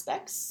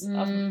aspects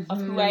of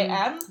who I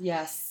am.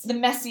 Yes. The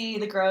messy,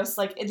 the gross,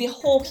 like the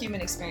whole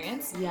human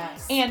experience.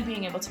 Yes. And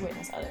being able to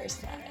witness others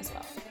in that as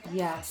well.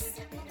 Yes.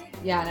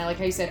 Yeah, and I like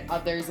how you said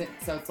others,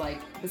 so it's like,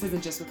 this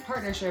isn't just with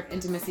partnership,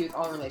 intimacy with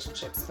all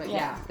relationships, but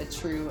the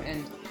true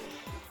and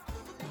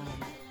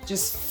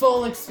just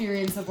full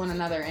experience of one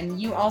another.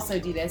 And you also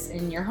do this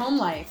in your home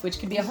life, which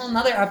could be a whole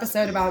nother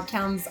episode about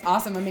Callan's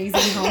awesome,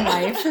 amazing home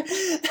life.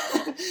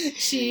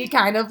 She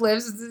kind of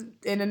lives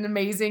in an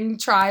amazing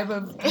tribe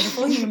of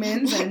beautiful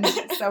humans, and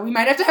So we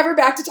might have to have her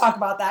back to talk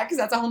about that because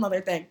that's a whole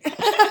nother thing.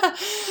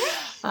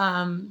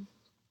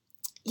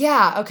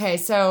 Yeah, okay,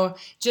 so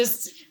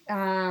just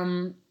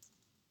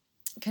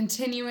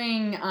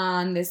continuing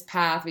on this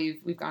path,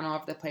 we've gone all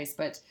over the place,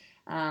 but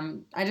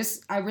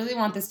I really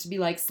want this to be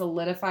like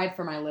solidified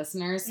for my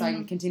listeners, so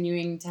I'm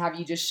continuing to have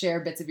you just share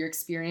bits of your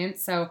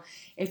experience. So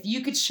if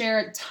you could share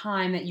a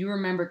time that you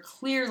remember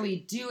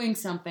clearly doing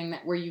something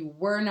where you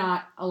were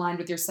not aligned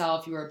with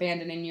yourself, you were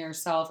abandoning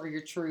yourself or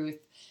your truth.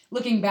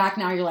 Looking back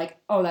now, you're like,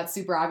 oh, that's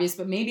super obvious,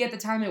 but maybe at the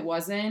time it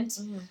wasn't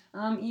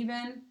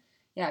even.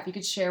 Yeah, if you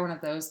could share one of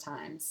those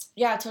times.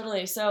 Yeah,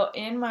 totally. So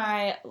in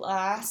my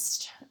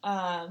last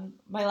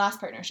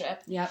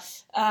partnership, yep.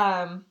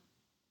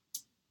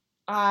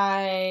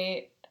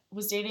 I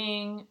was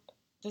dating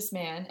this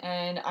man,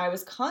 and I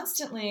was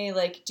constantly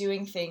like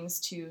doing things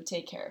to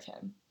take care of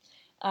him.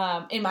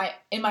 In my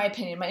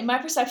opinion, in my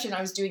perception,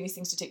 I was doing these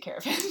things to take care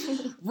of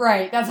him.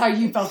 Right, that's how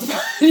you felt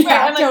about it.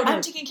 Yeah, I'm like, totally.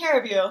 I'm taking care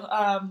of you,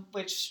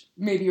 which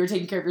maybe you were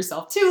taking care of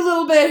yourself too a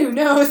little bit. Who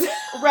knows?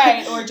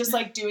 Right, or just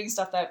like doing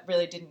stuff that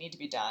really didn't need to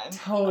be done.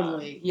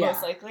 Totally, yeah,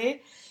 most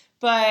likely.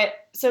 But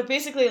so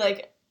basically,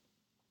 like,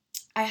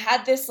 I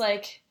had this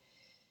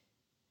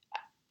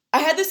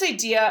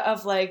idea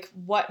of like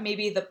what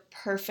maybe the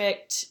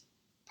perfect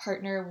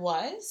partner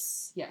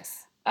was.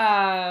 Yes.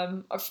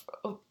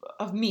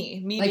 Of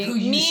me like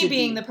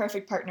being the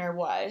perfect partner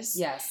was.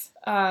 Yes.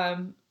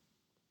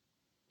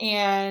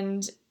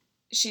 And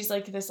she's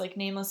like this like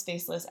nameless,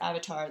 faceless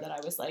avatar that I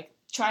was like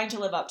trying to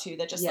live up to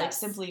that just like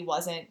simply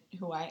wasn't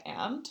who I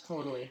am.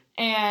 Totally.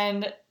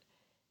 And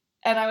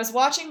I was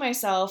watching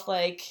myself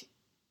like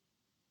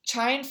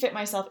try and fit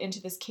myself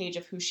into this cage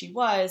of who she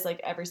was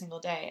like every single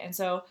day. And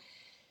so,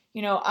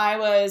 you know, I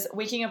was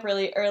waking up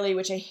really early,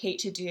 which I hate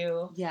to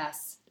do.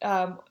 Yes.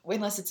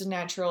 Unless it's a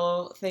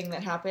natural thing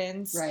that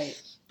happens. Right.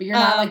 But you're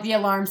not like the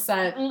alarm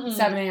set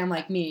 7 a.m.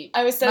 like me.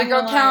 I was setting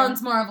my girl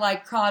Callan's more of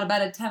like crawl out of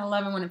bed at 10,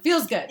 11 when it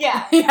feels good.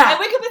 Yeah. I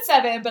wake up at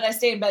 7, but I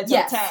stay in bed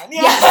till 10.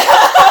 Yeah.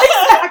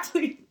 Yes.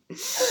 Exactly.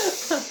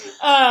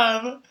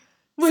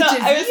 Which so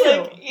is I was you.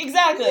 Like,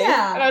 exactly.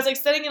 Yeah. And I was like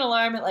setting an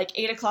alarm at like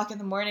 8 o'clock in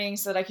the morning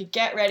so that I could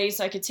get ready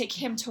so I could take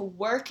him to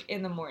work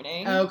in the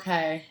morning.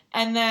 Okay.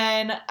 And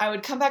then I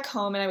would come back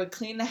home and I would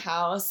clean the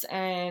house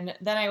and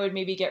then I would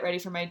maybe get ready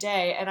for my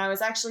day. And I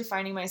was actually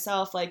finding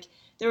myself like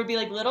there would be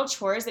like little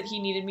chores that he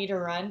needed me to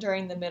run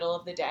during the middle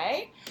of the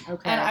day.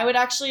 Okay. And I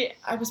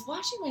was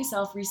watching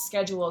myself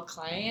reschedule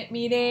client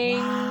meetings.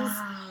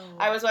 Wow.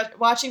 I was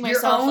watching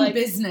myself your own like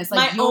business,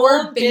 like my your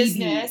own baby.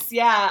 Business.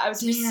 Yeah, I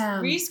was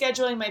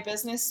rescheduling my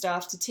business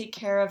stuff to take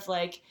care of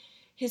like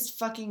his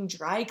fucking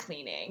dry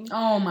cleaning.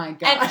 Oh my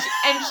god!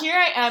 And here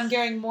I am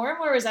getting more and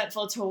more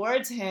resentful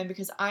towards him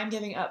because I'm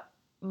giving up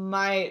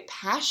my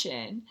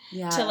passion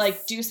to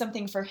like do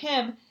something for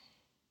him.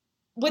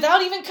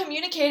 Without even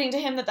communicating to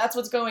him that that's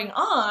what's going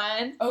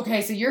on.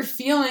 Okay, so you're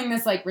feeling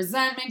this, like,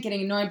 resentment,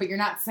 getting annoyed, but you're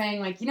not saying,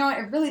 like, you know what,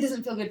 it really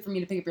doesn't feel good for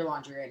me to pick up your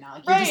laundry right now.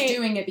 Like, you're just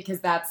doing it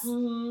because that's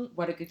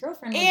what a good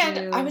girlfriend would do.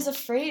 And I was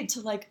afraid to,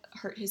 like,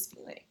 hurt his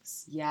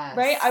feelings. Yes.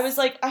 Right? I was,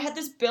 like, I had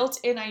this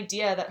built-in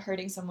idea that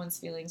hurting someone's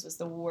feelings was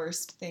the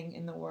worst thing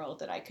in the world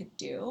that I could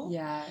do.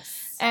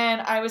 Yes.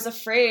 And I was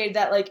afraid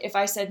that, like, if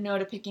I said no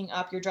to picking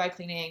up your dry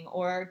cleaning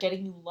or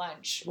getting you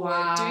lunch or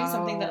doing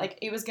something that, like,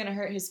 it was going to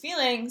hurt his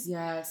feelings.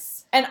 Yes.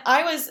 And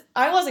I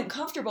wasn't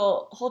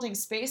comfortable holding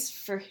space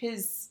for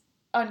his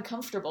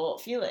uncomfortable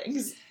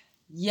feelings.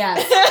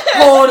 Yes,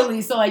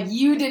 totally. So like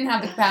you didn't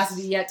have the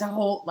capacity yet to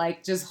hold,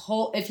 like just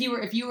hold. If you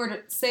were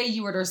to say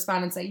you were to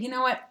respond and say, you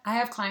know what, I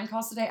have client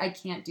calls today. I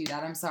can't do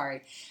that. I'm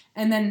sorry.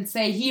 And then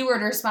say he were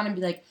to respond and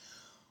be like,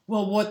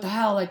 well, what the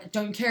hell? Like,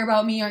 don't you care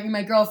about me? Aren't you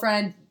my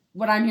girlfriend?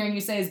 What I'm hearing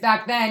you say is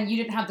back then you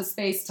didn't have the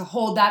space to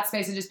hold that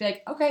space and just be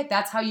like, okay,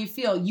 that's how you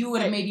feel. You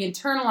would have maybe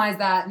internalized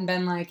that and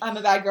been like, I'm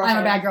a bad girlfriend.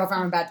 I'm a bad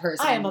girlfriend. I'm a bad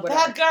person. I am a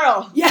bad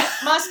girl. Yeah.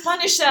 Must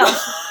punish self.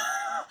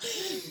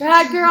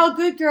 Bad girl,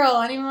 good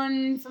girl.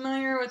 Anyone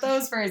familiar with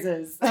those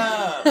phrases?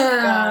 Oh,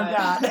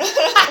 God.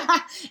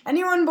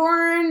 Anyone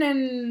born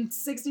in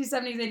 60s,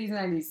 70s, 80s,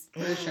 90s,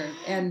 for sure.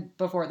 And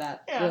before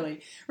that,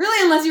 really.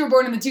 Really, unless you were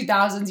born in the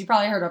 2000s, you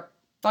probably heard a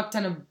fuck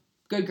ton of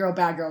good girl,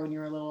 bad girl when you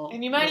were a little...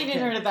 And you might even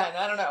heard of that.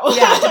 I don't know.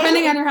 Yeah,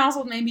 depending on your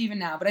household, maybe even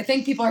now. But I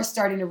think people are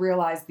starting to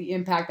realize the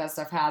impact that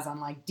stuff has on,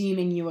 like,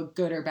 deeming you a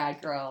good or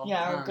bad girl.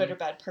 Yeah, or good or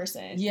bad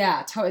person.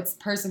 Yeah, it's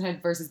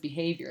personhood versus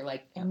behavior.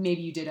 Like,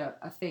 maybe you did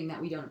a thing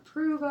that we don't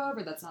approve of,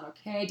 or that's not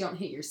okay. Don't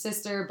hate your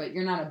sister, but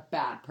you're not a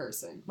bad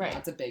person. Right.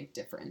 That's a big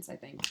difference, I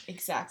think.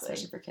 Exactly.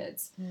 Especially for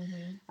kids.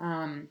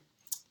 Mm-hmm.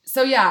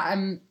 So,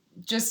 yeah,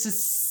 just to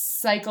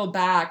cycle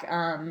back...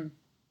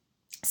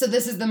 So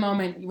this is the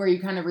moment where you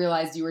kind of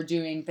realized you were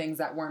doing things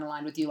that weren't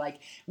aligned with you,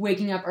 like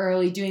waking up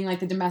early, doing like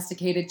the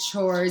domesticated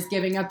chores,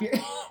 giving up your...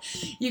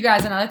 You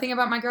guys, another thing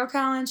about my girl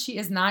Callan, she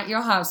is not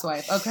your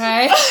housewife,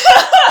 okay?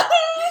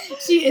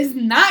 She is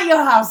not your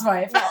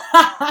housewife. No.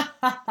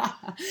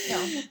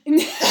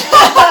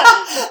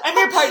 I'm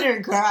your partner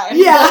in crime.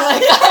 Yeah.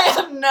 Like, I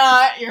am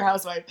not your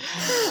housewife.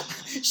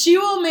 She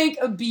will make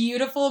a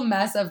beautiful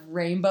mess of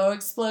rainbow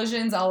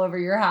explosions all over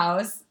your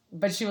house.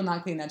 but she will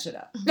not clean that shit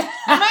up.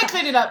 I might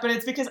clean it up, but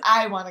it's because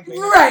I want to clean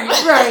it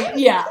up. Right.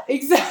 Yeah,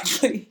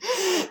 exactly.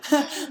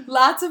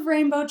 Lots of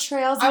rainbow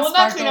trails and I will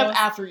sparkles. not clean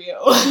up after you.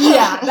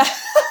 Yeah.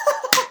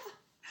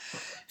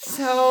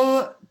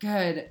 So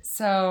good.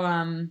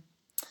 So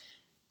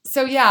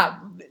yeah,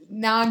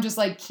 now I'm just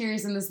like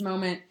curious in this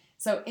moment.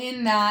 So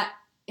in that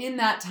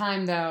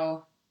time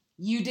though,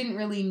 you didn't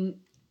really,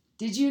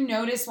 did you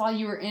notice while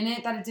you were in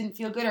it that it didn't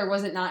feel good, or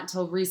was it not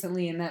until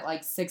recently in that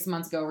like 6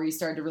 months ago where you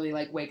started to really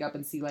like wake up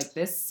and see like,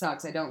 this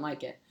sucks, I don't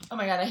like it? Oh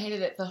my God, I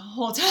hated it the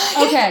whole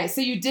time. Okay,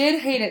 so you did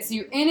hate it. So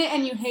you're in it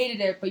and you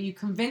hated it, but you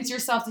convinced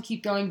yourself to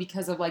keep going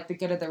because of like the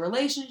good of the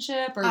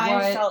relationship, or what?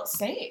 I felt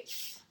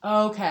safe.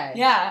 Okay.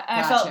 Yeah,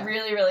 I Gotcha. felt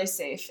really, really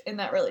safe in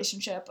that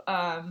relationship.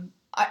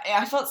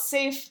 I felt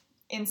safe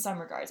in some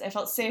regards. I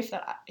felt safe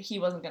that he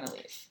wasn't going to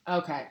leave.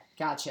 Okay,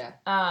 gotcha.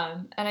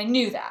 And I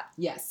knew that.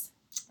 Yes.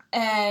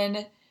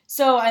 And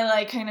so I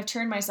like kind of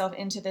turned myself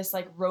into this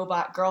like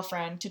robot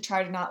girlfriend to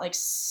try to not like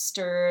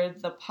stir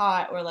the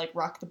pot or like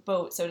rock the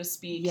boat, so to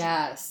speak.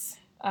 Yes.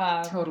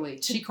 Totally.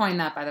 She coined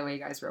that, by the way,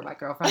 guys, robot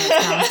girlfriend.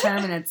 It's now a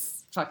term, and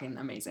it's fucking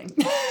amazing.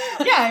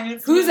 Yeah, I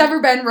mean, who's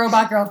ever been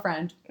robot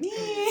girlfriend?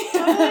 Me.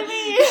 Totally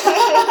me.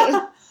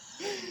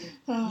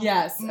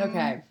 Yes.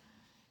 Okay.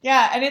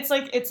 Yeah, and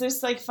it's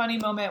this like funny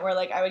moment where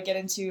like I would get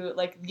into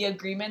like the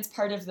agreements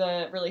part of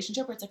the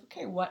relationship where it's like,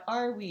 okay, what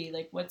are we?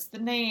 Like, what's the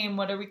name?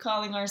 What are we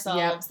calling ourselves?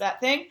 Yep. That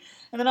thing.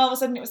 And then all of a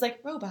sudden it was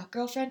like, robot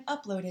girlfriend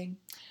uploading.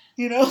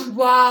 You know?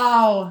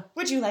 Wow.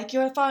 Would you like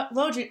your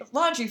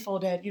laundry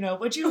folded? You know,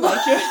 would you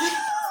like your...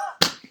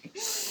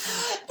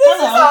 This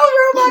is how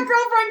robot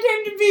girlfriend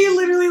came to be.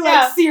 Literally,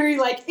 like Siri,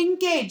 like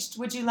engaged.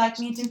 Would you like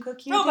me to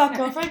cook you robot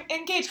dinner? girlfriend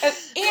engaged? And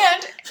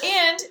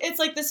it's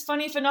like this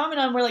funny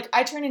phenomenon where like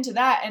I turn into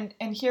that, and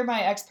here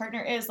my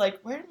ex-partner is like,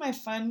 where did my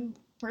fun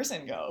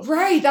person go?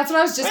 Right. That's what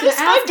I was just going to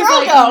ask. Girl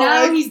like, go?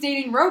 Now like, he's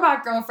dating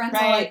robot girlfriend,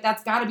 right. So like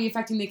that's got to be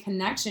affecting the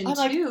connection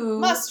I'm too. Like,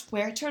 must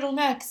wear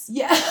turtlenecks.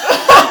 Yeah.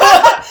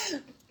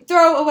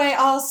 Throw away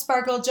all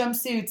sparkle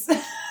jumpsuits.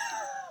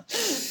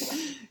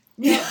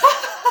 Yeah.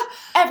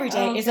 Every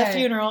day is a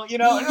funeral, you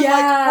know? And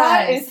yes. I'm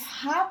like, what is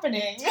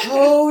happening?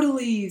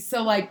 Totally.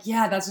 So, like,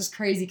 yeah, that's just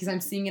crazy because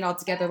I'm seeing it all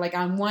together. Like,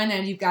 on one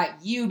end, you've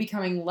got you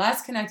becoming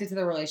less connected to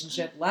the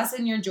relationship, less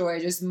in your joy,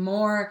 just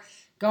more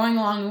going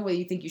along with what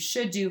you think you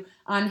should do.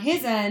 On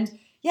his end,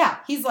 yeah,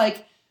 he's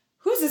like,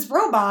 who's this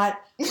robot?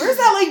 Where's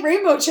that, like,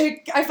 rainbow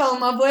chick I fell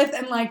in love with?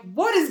 And, like,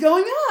 what is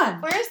going on?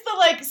 Where's the,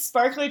 like,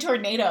 sparkly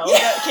tornado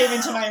that came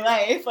into my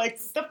life? Like,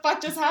 the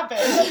fuck just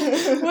happened?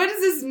 What is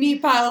this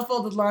neat pile of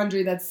folded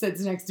laundry that sits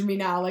next to me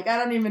now? Like, I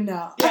don't even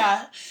know.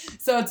 Yeah.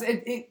 So,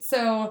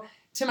 so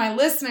to my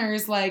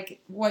listeners,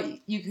 like, what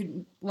you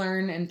could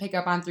learn and pick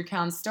up on through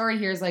Callan's story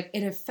here is, like,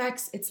 if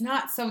this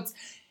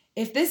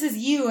is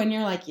you and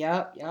you're like,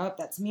 yep,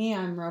 that's me.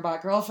 I'm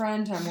robot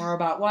girlfriend. I'm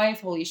robot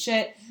wife. Holy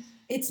shit.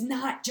 It's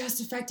not just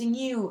affecting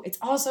you. It's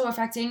also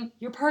affecting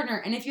your partner.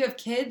 And if you have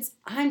kids,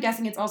 I'm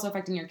guessing it's also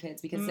affecting your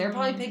kids because they're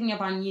probably picking up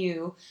on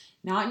you,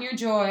 not in your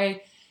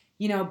joy,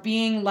 you know,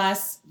 being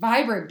less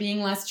vibrant,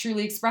 being less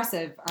truly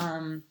expressive.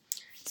 So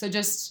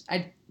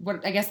I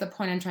guess the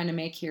point I'm trying to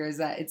make here is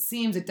that it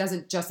seems it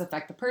doesn't just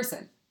affect the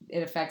person.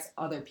 It affects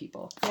other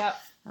people. Yep.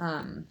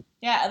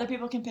 Yeah, other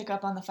people can pick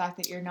up on the fact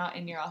that you're not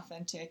in your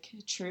authentic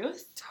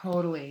truth.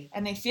 Totally.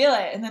 And they feel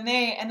it. And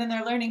then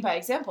they're learning by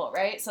example,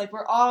 right? So like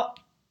we're all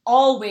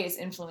always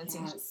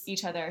influencing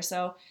each other.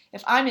 So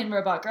if I'm in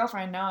robot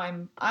girlfriend now,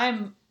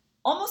 I'm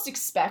almost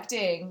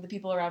expecting the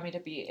people around me to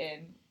be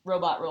in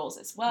robot roles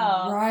as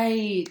well.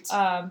 Right.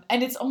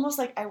 And it's almost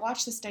like I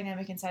watch this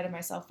dynamic inside of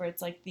myself where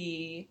it's like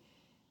the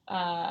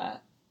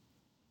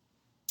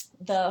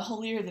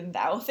holier than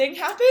thou thing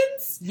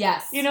happens.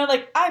 Yes. You know,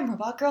 like, I'm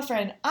robot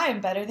girlfriend. I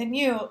am better than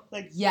you.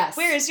 Like, yes.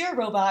 Where is your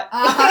robot?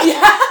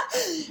 Yeah.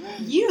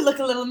 You look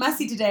a little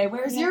messy today.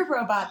 Where's your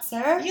robot,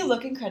 sir? You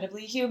look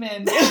incredibly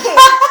human.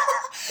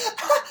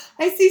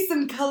 I see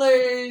some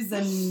colors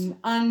and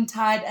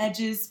untied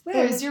edges.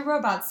 Where's your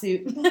robot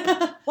suit?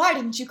 Why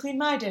didn't you clean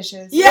my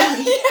dishes?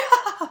 Yeah.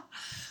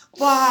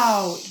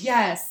 Wow.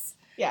 Yes.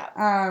 Yeah.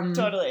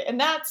 Totally. And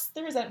that's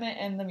the resentment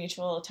and the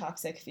mutual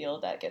toxic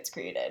field that gets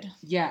created.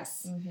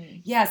 Yes. Mm-hmm.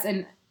 Yes.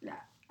 And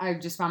I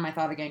just found my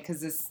thought again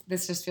because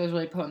this just feels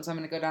really potent, so I'm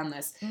going to go down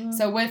this. Mm.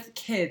 So with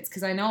kids,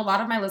 because I know a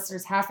lot of my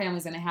listeners have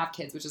families and have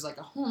kids, which is like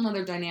a whole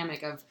other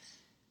dynamic of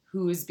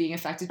who's being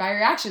affected by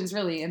your actions,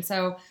 really. And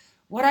so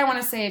what I want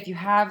to say, if you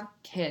have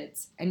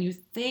kids and you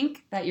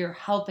think that you're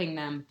helping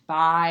them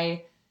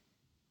by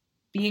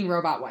being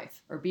robot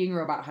wife or being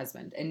robot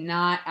husband and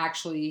not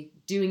actually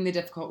doing the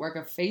difficult work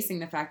of facing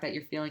the fact that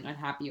you're feeling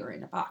unhappy or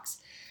in a box,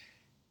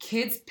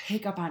 kids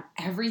pick up on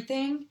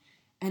everything.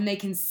 And they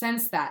can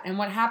sense that. And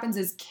what happens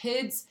is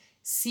kids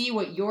see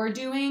what you're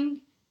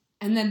doing,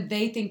 and then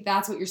they think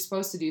that's what you're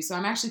supposed to do. So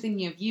I'm actually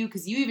thinking of you,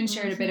 because you even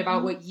shared a bit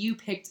about what you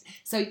picked.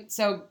 So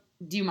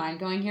do you mind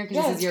going here?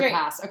 Because this is your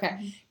past.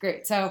 Okay,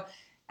 great. So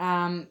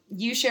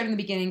you shared in the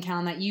beginning,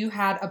 Callan, that you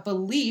had a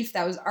belief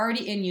that was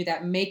already in you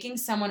that making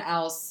someone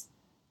else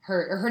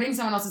hurt or hurting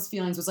someone else's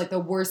feelings was like the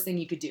worst thing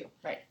you could do.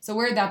 Right. So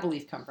where did that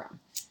belief come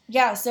from?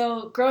 Yeah,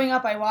 so growing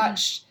up, I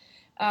watched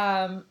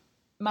my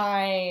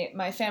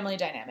family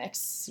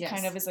dynamics,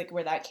 kind of is like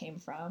where that came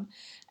from.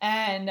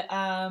 And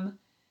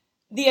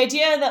the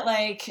idea that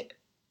like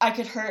I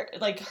could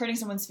hurting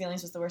someone's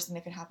feelings was the worst thing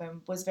that could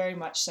happen was very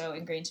much so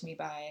ingrained to me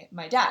by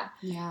my dad.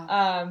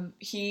 Yeah.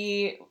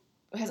 He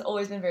has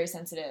always been very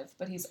sensitive,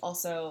 but he's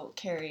also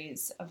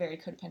carries a very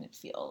codependent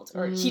field,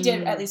 or he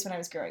did, at least when I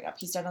was growing up.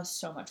 He's done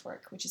so much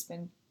work, which has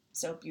been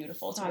so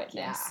beautiful to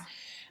witness.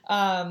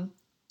 Yeah.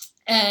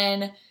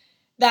 And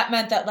that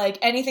meant that like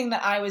anything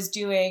that I was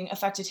doing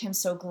affected him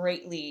so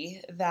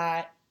greatly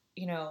that,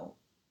 you know,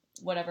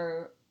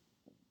 whatever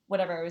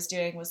I was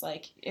doing was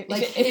like if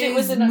it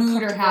was an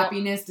mood or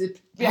happiness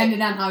depended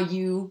on how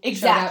you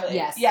exactly.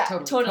 Yes, yeah,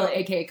 totally.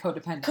 AKA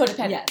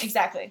codependent. Yes.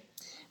 Exactly.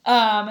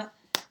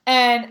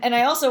 And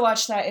I also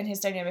watched that in his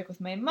dynamic with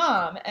my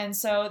mom. And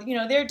so, you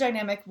know, their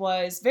dynamic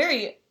was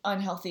very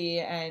unhealthy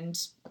and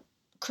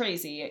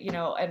crazy, you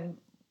know, and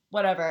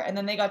whatever. And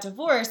then they got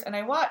divorced, and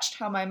I watched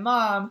how my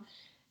mom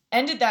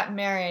ended that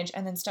marriage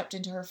and then stepped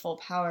into her full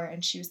power,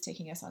 and she was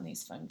taking us on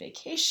these fun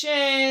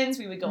vacations.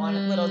 We would go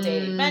on little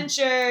date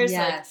adventures.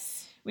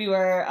 Yes. Like, we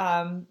were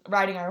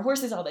riding our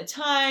horses all the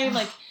time.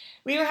 Like,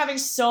 we were having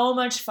so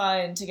much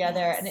fun together.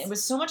 Yes. And it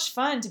was so much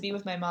fun to be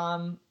with my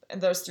mom in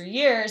those 3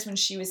 years when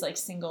she was like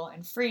single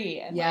and free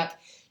and like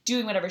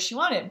doing whatever she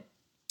wanted.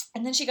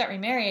 And then she got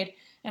remarried,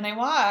 and I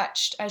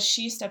watched as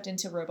she stepped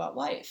into robot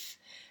wife.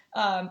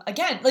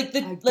 Again,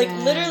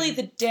 literally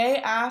the day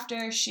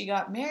after she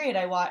got married,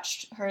 I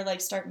watched her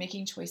like start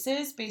making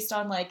choices based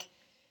on like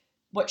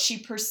what she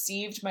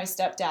perceived my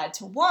stepdad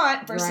to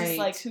want versus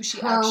like who she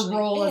actually is. Her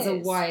role as a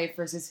wife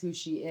versus who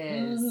she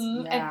is.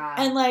 Mm-hmm. Yeah.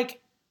 And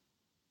like,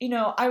 you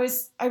know, I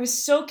was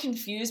so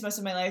confused most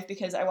of my life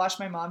because I watched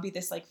my mom be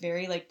this like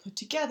very like put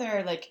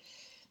together, like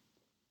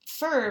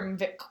firm,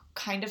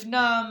 kind of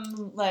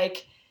numb,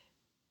 like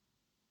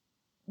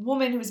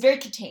woman who was very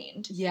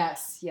contained.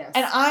 Yes.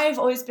 And I've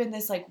always been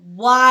this like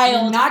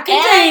wild, you're not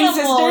contained,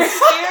 animal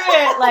sister.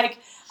 Spirit. Like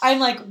I'm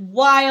like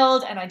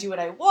wild, and I do what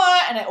I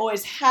want, and I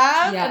always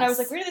have. Yes. And I was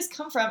like, where did this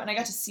come from? And I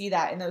got to see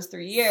that in those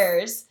 3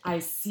 years. I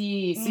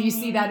see. So you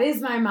see, that is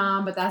my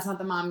mom, but that's not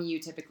the mom you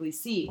typically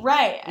see.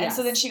 Right. Yes. And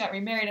so then she got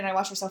remarried, and I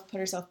watched herself put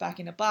herself back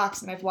in a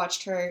box, and I've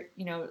watched her,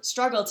 you know,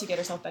 struggle to get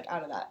herself back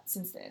out of that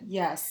since then.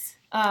 Yes.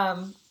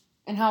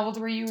 And how old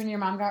were you when your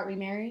mom got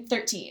remarried?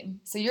 13.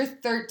 So you're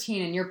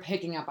 13 and you're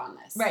picking up on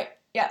this. Right.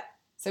 Yeah.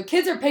 So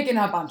kids are picking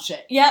up on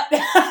shit. Yep.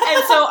 And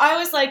so I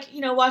was like, you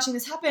know, watching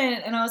this happen,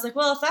 and I was like,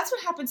 well, if that's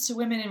what happens to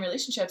women in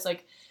relationships,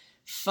 like,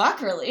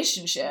 fuck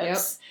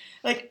relationships.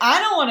 Yep. Like, I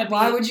don't want to be...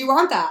 Why would you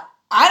want that?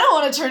 I don't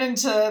want to turn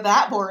into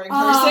that boring person.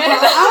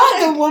 I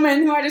want the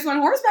woman who I just went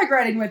horseback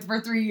riding with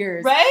for 3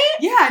 years. Right?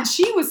 Yeah, and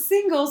she was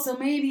single, so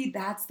maybe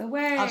that's the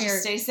way. I'll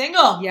just stay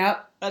single.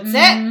 Yep. That's it.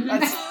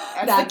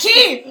 That's the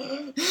key.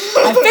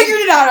 I figured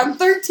it out. I'm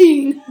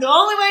 13. The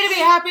only way to be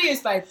happy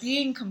is by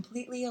being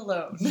completely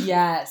alone.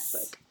 Yes.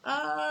 Like,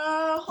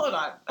 hold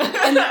on.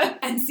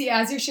 and see,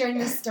 as you're sharing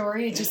this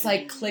story, it just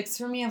like clicks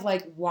for me of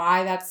like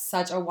why that's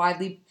such a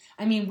widely...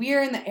 I mean, we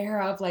are in the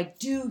era of like,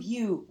 do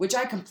you, which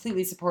I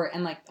completely support.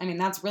 And like, I mean,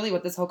 that's really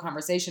what this whole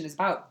conversation is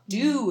about.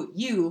 Do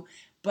you,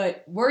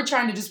 but we're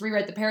trying to just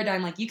rewrite the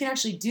paradigm. Like, you can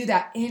actually do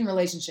that in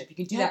relationship. You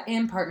can do that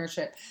in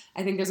partnership.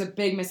 I think there's a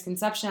big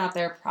misconception out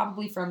there,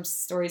 probably from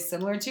stories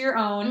similar to your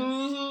own.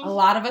 Mm-hmm. A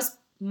lot of us,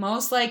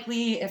 most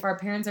likely, if our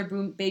parents are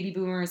baby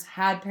boomers,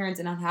 had parents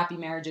in unhappy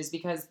marriages,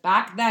 because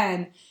back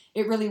then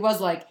it really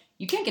was like,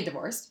 you can't get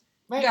divorced.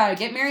 Right. You gotta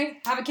get married,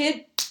 have a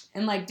kid,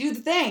 and, like, do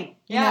the thing,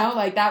 you know?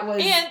 Like, that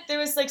was... And there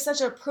was, like,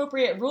 such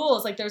appropriate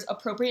rules. Like, there's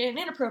appropriate and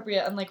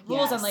inappropriate, and, like,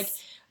 rules on, like,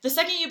 the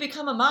second you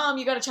become a mom,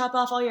 you gotta chop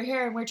off all your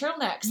hair and wear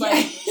turtlenecks.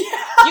 Like,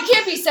 you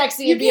can't be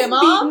sexy and be a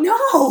mom.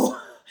 No!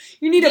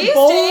 You need a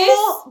bowl.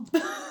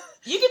 Days,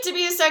 you get to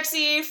be a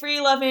sexy,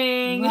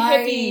 free-loving,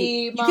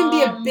 hippie mom. You can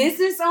be a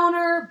business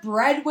owner,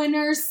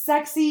 breadwinner,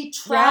 sexy,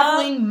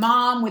 traveling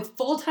mom with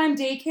full-time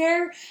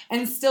daycare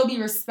and still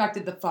be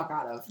respected the fuck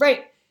out of.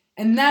 Right.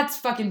 And that's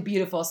fucking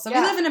beautiful. So we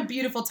live in a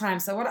beautiful time.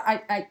 So what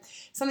I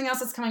something else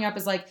that's coming up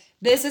is like,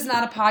 this is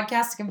not a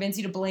podcast to convince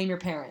you to blame your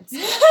parents.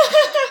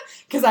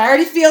 Because I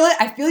already feel it.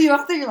 I feel you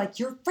out there. You're like,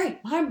 you're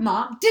right. My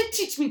mom did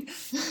teach me.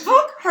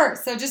 Fuck her.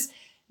 So just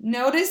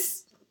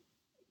notice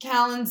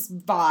Callan's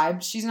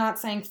vibe. She's not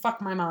saying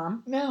fuck my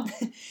mom. No.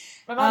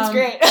 My mom's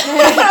great.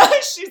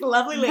 She's a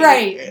lovely lady.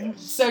 Right.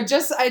 So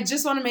I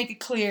just want to make it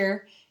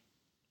clear,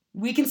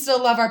 we can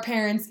still love our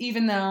parents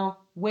even though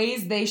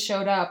ways they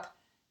showed up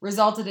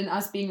resulted in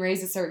us being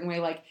raised a certain way.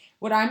 Like,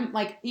 what I'm,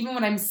 like, even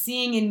what I'm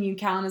seeing in you,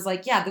 Callan, is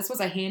like, yeah, this was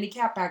a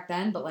handicap back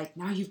then, but, like,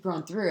 now you've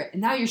grown through it,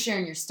 and now you're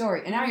sharing your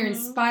story, and now you're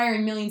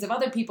inspiring millions of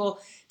other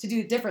people to do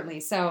it differently.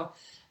 So,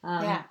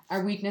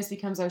 our weakness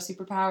becomes our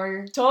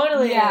superpower.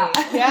 Totally.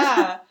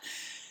 Yeah.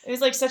 It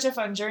was, like, such a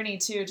fun journey,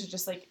 too, to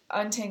just, like,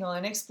 untangle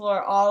and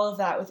explore all of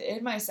that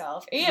within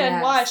myself.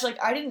 And watch, like,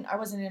 I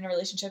wasn't in a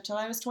relationship till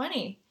I was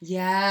 20.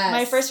 Yes.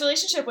 My first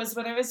relationship was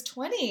when I was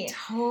 20.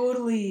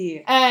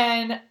 Totally.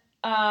 And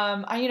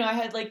I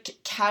had like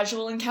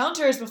casual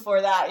encounters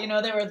before that,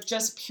 they were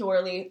just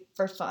purely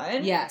for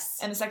fun. Yes.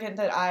 And the second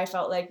that I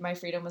felt like my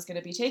freedom was going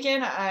to be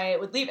taken, I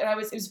would leave. And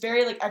it was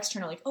very like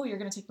external, like, oh, you're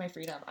going to take my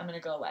freedom, I'm going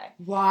to go away.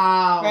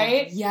 Wow.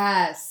 Right?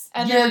 Yes.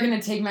 And you're going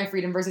to take my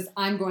freedom versus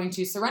I'm going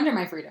to surrender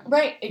my freedom.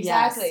 Right.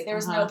 Exactly. Yes. There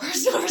was no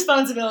personal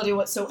responsibility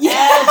whatsoever.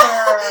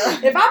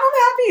 If I'm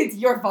unhappy, it's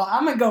your fault.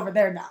 I'm going to go over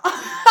there now.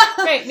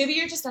 Right. Maybe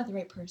you're just not the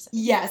right person.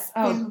 Yes.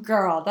 Oh,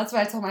 girl. That's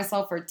what I told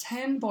myself for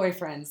 10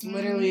 boyfriends.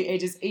 Literally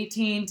ages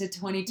 18 to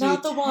 22.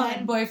 Not the 10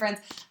 one. boyfriends.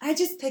 I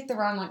just picked the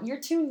wrong one. You're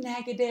too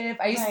negative.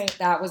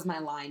 That was my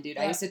line, dude.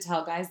 Yeah. I used to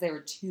tell guys they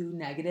were too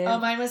negative. Oh,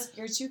 mine was,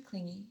 you're too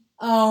clingy.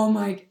 Oh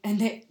my,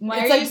 and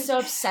why are you so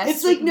obsessed with me?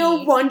 It's like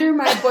no wonder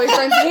my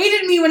boyfriends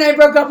hated me when I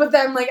broke up with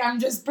them. Like, I'm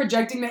just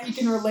projecting that you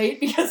can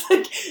relate because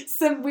like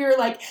we were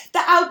like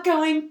the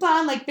outgoing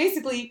fun, like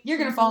basically you're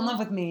gonna fall in love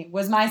with me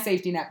was my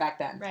safety net back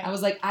then. Right. I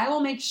was like, I will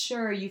make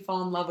sure you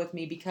fall in love with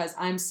me because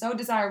I'm so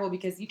desirable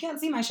because you can't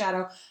see my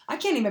shadow. I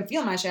can't even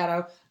feel my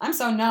shadow. I'm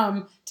so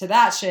numb to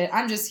that shit.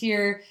 I'm just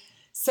here,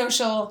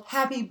 social,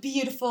 happy,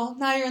 beautiful.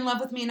 Now you're in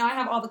love with me. Now I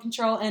have all the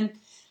control and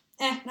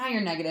now you're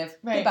negative.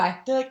 Right. Goodbye.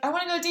 They're like, I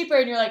want to go deeper.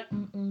 And you're like,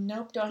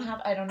 nope,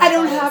 I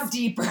don't have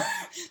deeper.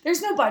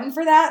 There's no button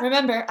for that.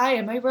 Remember, I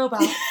am a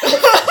robot.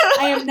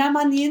 I am numb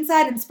on the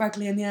inside and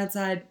sparkly on the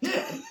outside.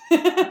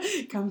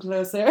 Come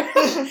closer.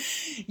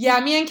 Yeah,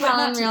 me and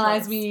Callan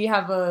realized we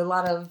have a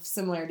lot of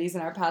similarities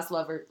in our past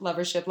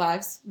lovership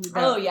lives.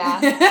 Oh,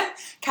 yeah.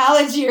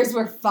 College years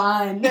were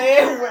fun.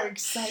 They were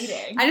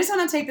exciting. I just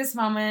want to take this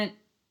moment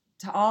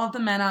to all of the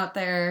men out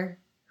there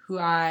who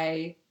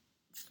I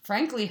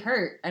frankly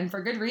hurt, and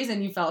for good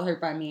reason. You felt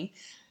hurt by me.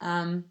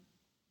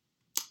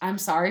 I'm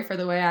sorry for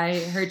the way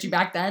I hurt you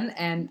back then,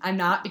 and I'm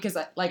not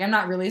I'm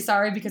not really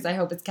sorry because I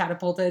hope it's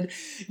catapulted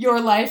your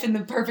life in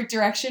the perfect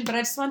direction, but I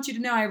just want you to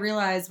know I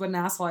realized what an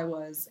asshole I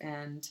was,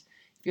 and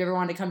if you ever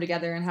want to come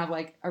together and have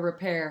like a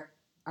repair,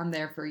 I'm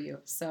there for you.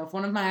 So if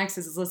one of my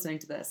exes is listening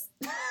to this,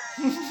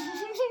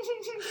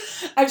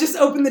 I've just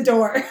opened the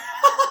door.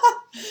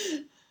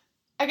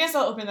 I guess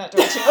I'll open that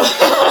door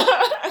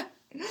too.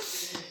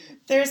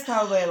 There's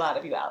probably a lot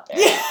of you out there.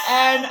 Yeah.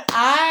 And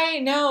I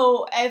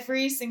know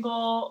every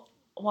single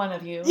one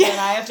of you that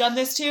I have done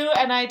this to,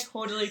 and I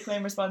totally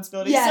claim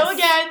responsibility. Yes. So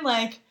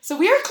again, So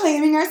we are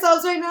claiming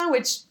ourselves right now,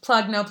 which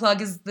Plug No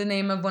Plug is the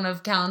name of one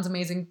of Callan's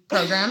amazing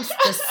programs.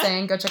 Just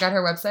saying, go check out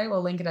her website.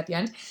 We'll link it at the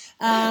end.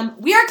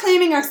 We are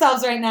claiming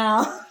ourselves right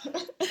now.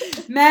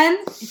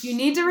 Men, if you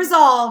need to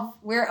resolve,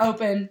 we're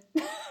open.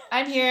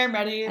 I'm here, I'm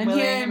ready, I'm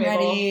willing, here, I'm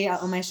ready. able.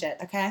 I'll own my shit,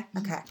 okay?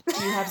 Okay.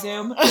 Do you have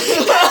Zoom?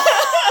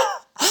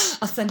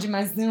 I'll send you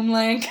my Zoom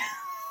link.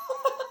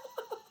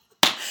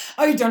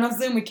 Oh, you don't have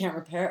Zoom? We can't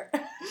repair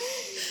it.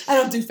 I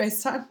don't do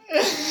FaceTime.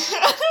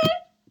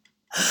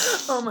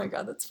 Oh my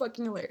god, that's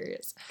fucking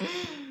hilarious.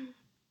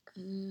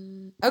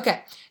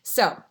 Okay,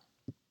 so,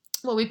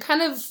 well, we've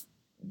kind of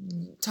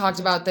talked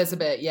about this a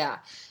bit, yeah.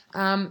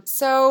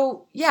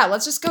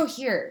 Let's just go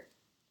here.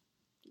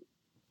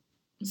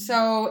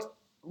 So,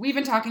 we've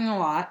been talking a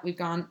lot. We've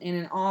gone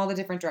in all the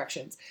different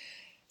directions.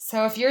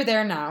 So if you're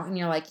there now and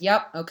you're like,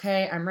 yep,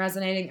 okay, I'm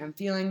resonating, I'm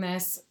feeling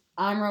this,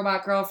 I'm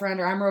robot girlfriend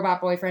or I'm robot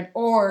boyfriend,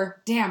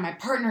 or damn, my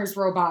partner's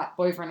robot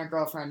boyfriend or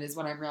girlfriend is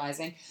what I'm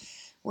realizing.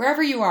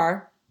 Wherever you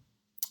are,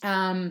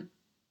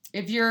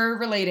 if you're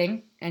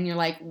relating and you're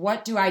like,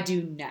 what do I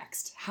do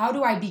next? How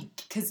do I be?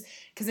 Because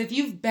if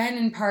you've been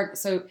in part,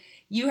 so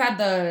you had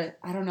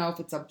I don't know if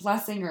it's a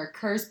blessing or a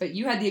curse, but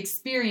you had the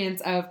experience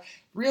of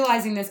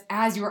realizing this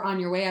as you were on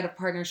your way out of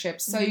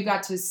partnership. So you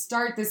got to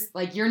start this,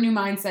 like your new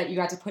mindset, you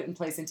got to put in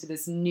place into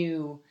this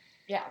new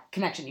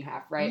connection you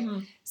have, right? Mm-hmm.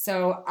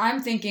 So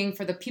I'm thinking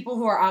for the people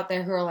who are out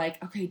there who are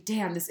like, okay,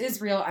 damn, this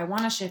is real. I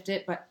want to shift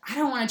it, but I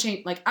don't want to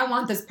change. Like, I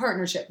want this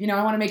partnership.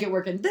 I want to make it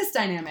work in this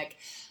dynamic.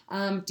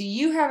 Do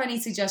you have any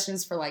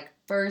suggestions for like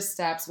first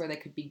steps where they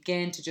could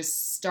begin to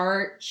just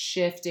start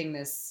shifting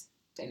this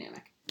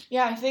dynamic?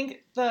 Yeah, I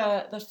think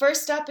the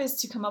first step is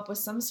to come up with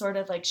some sort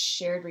of like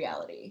shared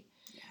reality.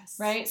 Yes.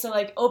 Right? So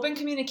like open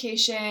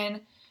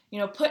communication,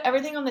 put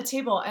everything on the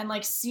table and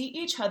like see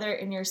each other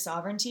in your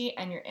sovereignty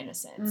and your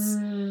innocence.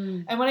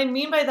 And what I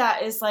mean by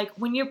that is like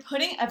when you're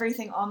putting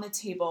everything on the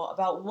table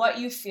about what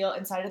you feel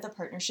inside of the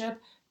partnership,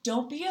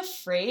 don't be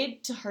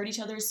afraid to hurt each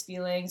other's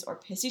feelings or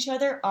piss each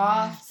other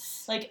off.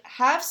 Yes. Like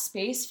have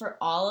space for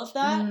all of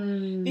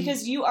that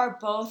because you are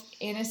both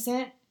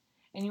innocent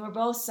and you are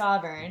both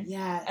sovereign.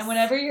 Yes. And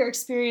whatever you're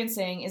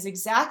experiencing is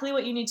exactly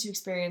what you need to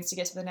experience to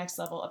get to the next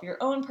level of your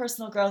own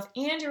personal growth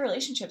and your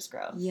relationship's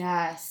growth.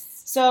 Yes.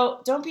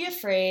 So don't be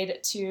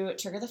afraid to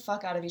trigger the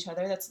fuck out of each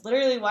other. That's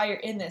literally why you're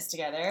in this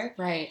together.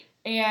 Right.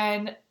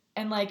 And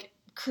like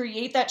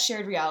create that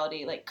shared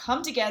reality. Like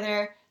come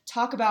together,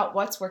 talk about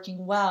what's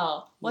working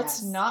well,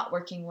 what's not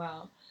working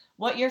well,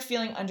 what you're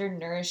feeling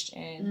undernourished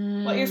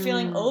in, what you're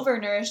feeling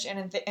overnourished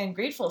and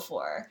grateful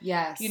for.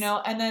 Yes.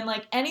 And then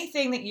like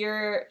anything that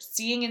you're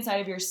seeing inside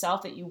of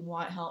yourself that you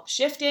want help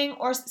shifting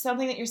or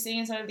something that you're seeing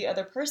inside of the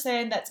other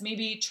person that's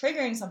maybe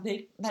triggering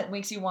something that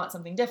makes you want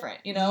something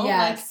different,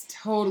 Yes,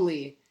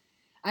 totally.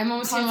 I'm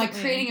almost feeling like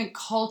creating a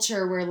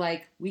culture where,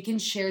 like, we can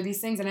share these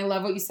things. And I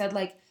love what you said,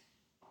 like,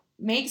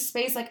 make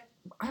space. Like,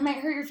 I might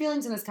hurt your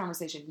feelings in this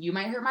conversation. You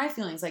might hurt my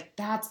feelings. Like,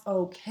 that's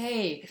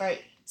okay.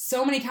 Right.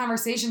 So many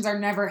conversations are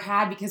never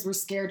had because we're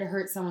scared to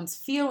hurt someone's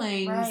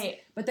feelings. Right.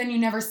 But then you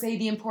never say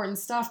the important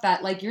stuff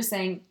that, like you're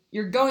saying,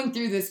 you're going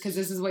through this because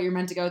this is what you're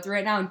meant to go through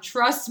right now. And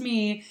trust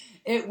me,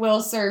 it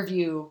will serve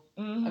you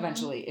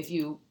eventually if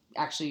you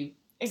actually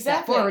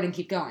step forward and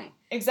keep going.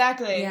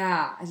 Exactly.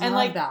 Yeah, I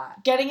love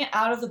that. Getting it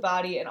out of the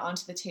body and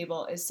onto the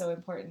table is so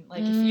important.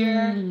 Like,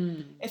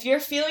 if you're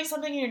feeling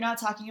something and you're not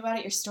talking about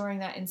it, you're storing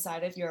that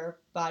inside of your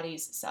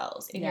body's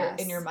cells, in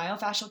your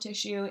myofascial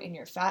tissue, in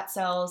your fat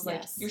cells.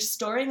 Like, you're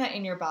storing that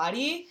in your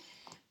body,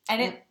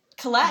 and it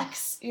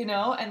collects, you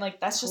know, and,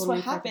 like, that's just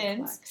what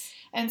happens.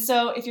 And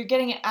so if you're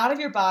getting it out of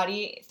your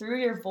body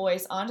through your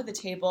voice onto the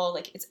table,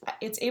 like,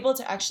 it's able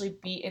to actually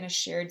be in a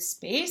shared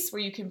space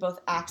where you can both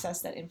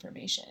access that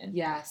information.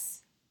 Yes.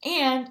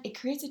 And it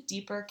creates a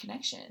deeper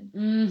connection.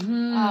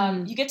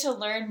 Mm-hmm. You get to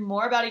learn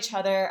more about each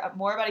other,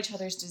 more about each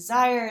other's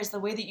desires,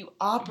 the way that you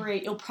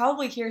operate. You'll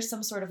probably hear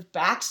some sort of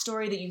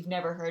backstory that you've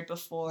never heard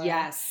before.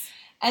 Yes.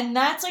 And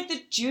that's, like,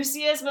 the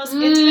juiciest, most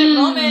intimate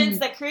moments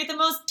that create the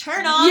most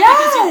turn on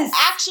because you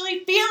actually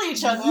feel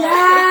each other.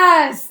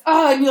 Yes.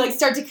 Oh, and you, like,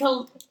 start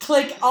to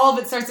click. All of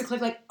it starts to click.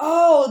 Like,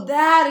 oh,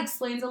 that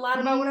explains a lot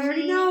about what I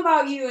already know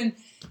about you. And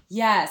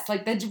yes,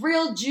 like, the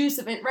real juice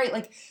of it, right?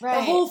 Like,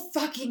 the whole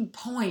fucking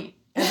point.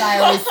 As I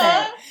always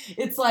say,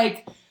 it's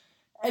like,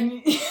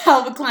 and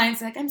all the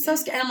clients are like, I'm so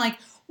scared. And I'm like,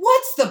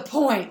 what's the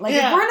point? Like,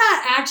 if we're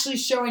not actually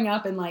showing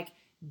up and, like,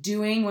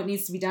 doing what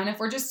needs to be done, if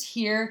we're just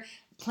here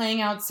playing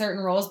out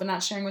certain roles but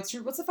not sharing what's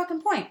true, what's the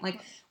fucking point?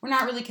 Like, we're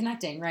not really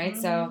connecting, right?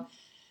 So,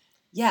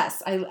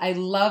 yes, I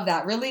love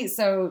that. Really,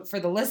 so for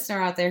the listener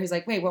out there who's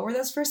like, wait, what were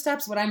those first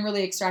steps? What I'm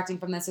really extracting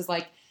from this is,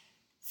 like,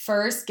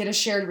 first, get a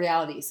shared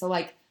reality. So,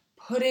 like,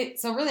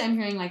 so really I'm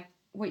hearing, like,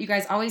 what you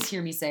guys always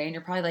hear me say, and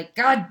you're probably like,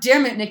 God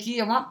damn it, Nikki,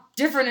 I want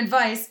different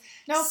advice.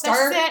 No,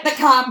 start the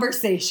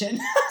conversation.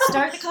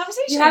 Start the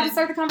conversation. You have to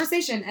start the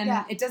conversation,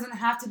 and it doesn't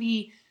have to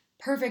be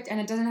perfect, and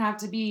it doesn't have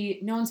to be,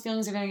 no one's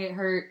feelings are going to get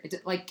hurt.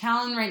 Like,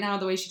 Callan right now,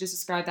 the way she just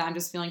described that, I'm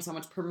just feeling so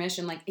much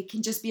permission. Like, it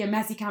can just be a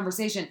messy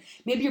conversation.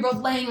 Maybe you're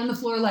both laying on the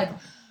floor, like,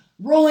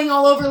 rolling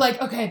all over, like,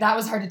 okay, that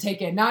was hard to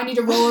take in. Now I need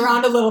to roll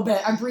around a little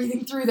bit. I'm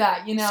breathing through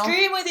that, you know?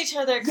 Scream with each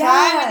other.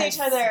 Cry with each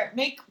other.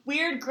 Make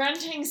weird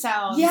grunting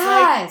sounds.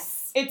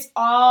 Yes. Like, it's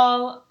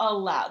all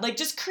allowed. Like,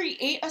 just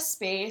create a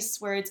space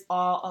where it's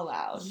all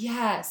allowed.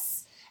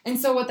 Yes. And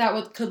so what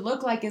that could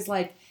look like is,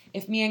 like,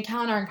 if me and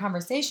Callan are in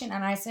conversation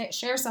and I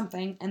share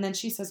something and then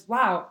she says,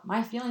 wow,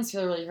 my feelings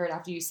feel really hurt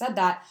after you said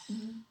that,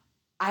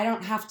 I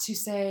don't have to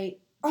say,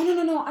 oh,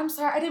 no, I'm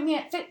sorry. I didn't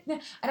mean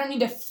it. I don't need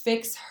to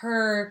fix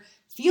her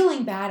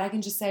feeling bad. I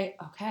can just say,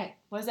 okay.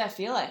 What does that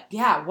feel like?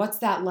 Yeah, what's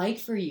that like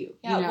for you?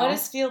 Yeah, you know? What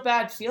does feel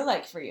bad feel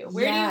like for you?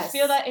 Where do you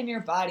feel that in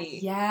your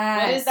body?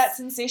 Yes. What is that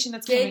sensation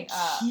that's coming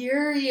up? Get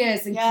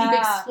curious and keep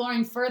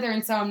exploring further.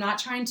 And so I'm not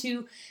trying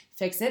to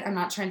fix it. I'm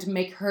not trying to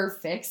make her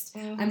fixed.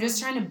 I'm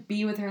just trying to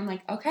be with her and,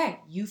 like, okay,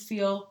 you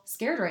feel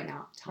scared right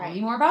now. Tell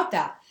me more about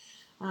that.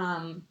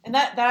 And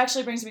that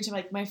actually brings me to,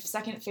 like, my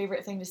second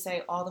favorite thing to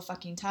say all the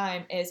fucking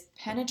time is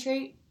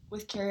penetrate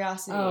with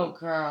curiosity. Oh,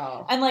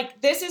 girl. And, like,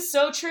 this is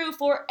so true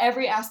for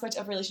every aspect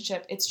of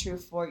relationship. It's true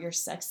for your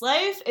sex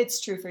life. It's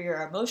true for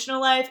your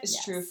emotional life.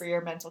 It's true for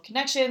your mental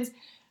connections,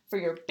 for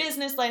your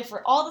business life,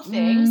 for all the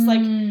things. Like,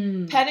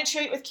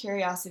 penetrate with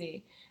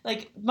curiosity.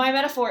 Like, my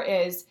metaphor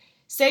is,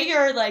 say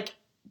you're, like,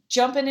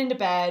 jumping into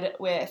bed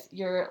with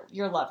your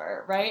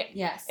lover, right?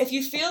 Yes. If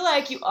you feel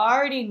like you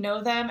already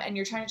know them and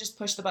you're trying to just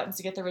push the buttons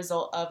to get the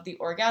result of the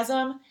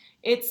orgasm,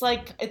 it's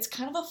like, it's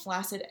kind of a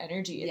flaccid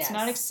energy. It's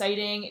not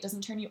exciting. It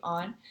doesn't turn you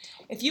on.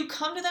 If you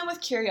come to them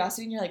with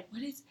curiosity and you're like,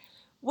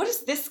 what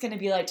is this going to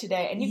be like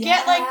today? And you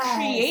get, like,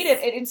 creative.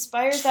 It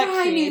inspires that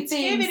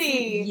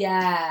creativity.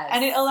 Yes.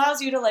 And it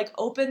allows you to, like,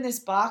 open this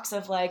box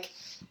of, like,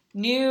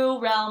 new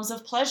realms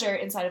of pleasure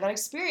inside of that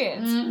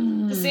experience.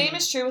 The same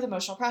is true with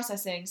emotional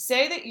processing.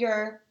 Say that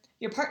your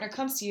partner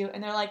comes to you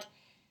and they're like,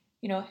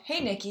 you know, hey,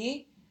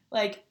 Nikki,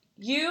 like,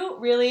 you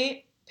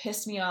really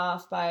pissed me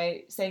off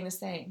by saying this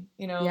thing,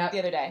 you know, the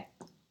other day.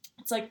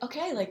 It's like,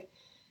 okay, like,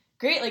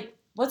 great, like,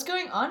 what's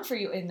going on for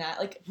you in that?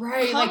 Like,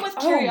 come like, with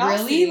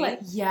curiosity. Really? Like,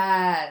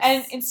 yes.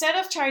 And instead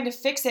of trying to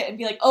fix it and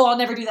be like, oh, I'll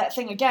never do that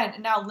thing again,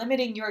 and now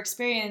limiting your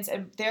experience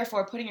and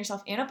therefore putting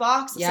yourself in a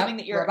box of something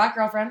that you're... Robot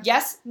girlfriend.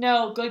 Yes,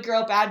 no, good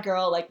girl, bad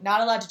girl, like, not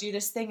allowed to do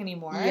this thing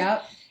anymore.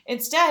 Yep.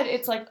 Instead,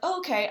 it's like, oh,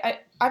 okay,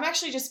 I'm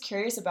actually just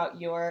curious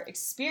about your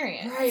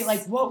experience. Right,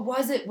 like, what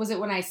was it? Was it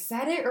when I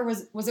said it, or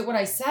was it what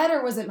I said,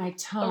 or was it my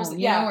tone?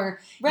 You know, or,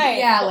 right,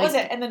 yeah, what like, was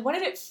it? And then what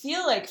did it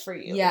feel like for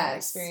you in that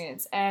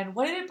experience? And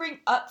what did it bring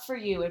up for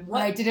you? And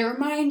what... Right, did it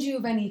remind you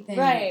of anything?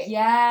 Right.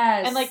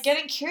 Yes. And, like,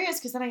 getting curious,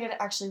 because then I get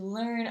to actually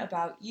learn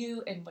about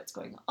you and what's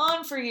going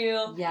on for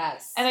you.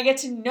 Yes. And I get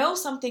to know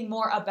something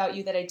more about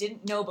you that I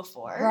didn't know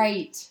before.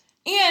 Right.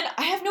 And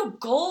I have no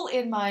goal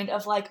in mind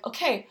of, like,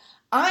 okay,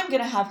 I'm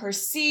going to have her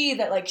see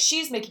that, like,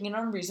 she's making an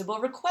unreasonable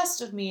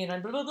request of me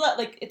and blah, blah, blah.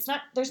 Like, it's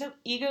not, there's no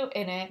ego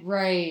in it.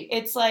 Right.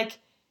 It's like,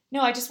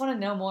 no, I just want to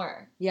know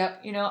more.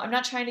 Yep. You know, I'm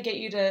not trying to get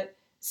you to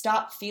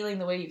stop feeling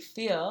the way you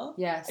feel.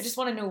 Yes. I just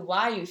want to know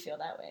why you feel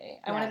that way.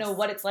 I want to know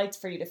what it's like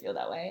for you to feel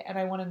that way. And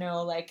I want to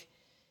know, like,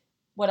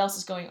 what else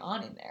is going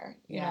on in there.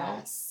 You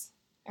know?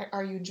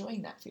 Are you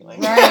enjoying that feeling?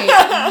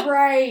 Right.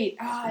 Right.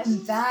 Oh,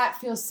 and that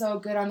feels so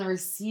good on the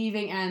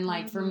receiving end.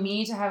 Like, for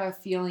me to have a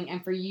feeling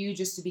and for you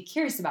just to be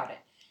curious about it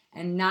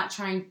and not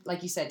trying,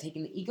 like you said,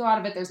 taking the ego out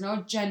of it. There's no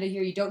agenda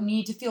here. You don't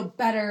need to feel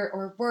better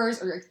or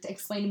worse or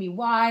explain to me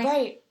why.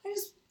 Right.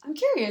 I'm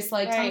curious.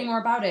 Like, tell me more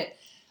about it.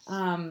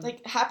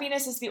 Like,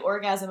 happiness is the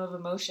orgasm of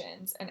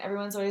emotions, and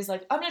everyone's always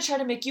like, I'm gonna try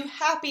to make you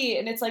happy,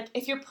 and it's like,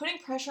 if you're putting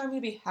pressure on me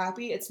to be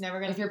happy, it's never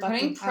gonna. If you're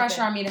putting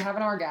pressure on me to have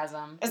an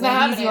orgasm, it's not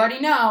happening. You already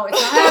know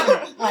it's not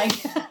happening.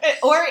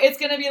 Like, or it's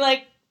gonna be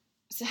like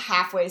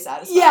halfway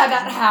satisfied. Yeah,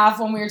 that half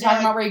when we were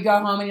talking about where you go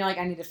home and you're like,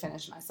 I need to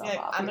finish myself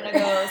off. I'm gonna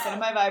go sit on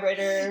my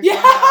vibrator.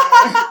 Yeah,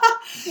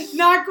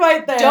 not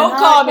quite there. Don't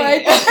call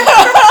me.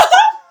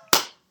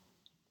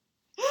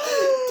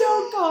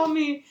 Call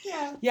me.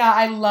 Yeah,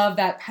 I love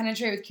that.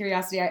 Penetrate with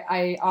curiosity.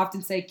 I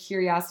often say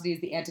curiosity is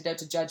the antidote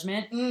to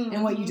judgment.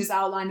 And what you just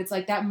outlined, it's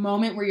like that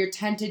moment where you're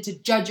tempted to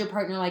judge your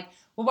partner, like,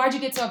 well, why'd you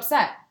get so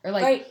upset? Or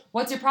like,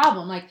 what's your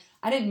problem? Like,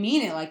 I didn't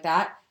mean it like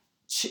that.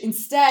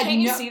 Instead, can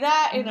you see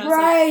that?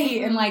 Right.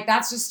 Like, and like,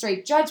 that's just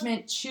straight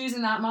judgment. Choose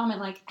in that moment,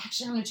 like,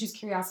 actually, I'm going to choose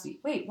curiosity.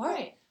 Wait, what?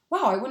 Right.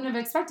 Wow, I wouldn't have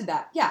expected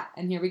that. Yeah.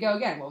 And here we go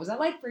again. What was that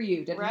like for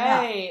you?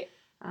 Right.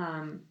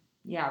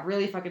 Yeah,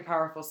 really fucking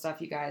powerful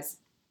stuff, you guys.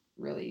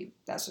 Really,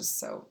 that's just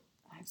so,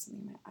 I have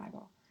something in my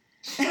eyeball.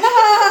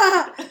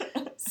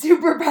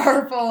 Super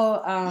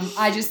powerful.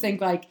 I just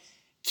think, like,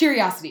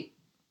 curiosity,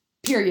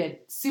 period.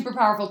 Super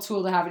powerful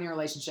tool to have in your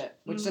relationship,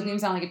 which doesn't even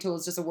sound like a tool.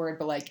 It's just a word,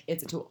 but, like,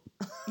 it's a tool.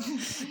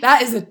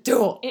 That is a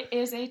tool. It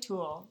is a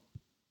tool.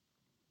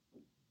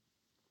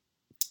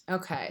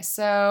 Okay,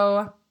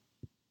 so,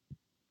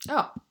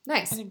 oh,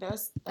 nice. I think that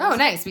was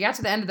nice. We got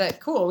to the end of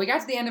we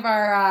got to the end of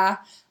our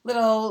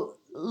little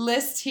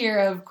list here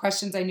of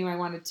questions I knew I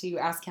wanted to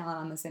ask Callan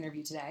on this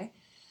interview today,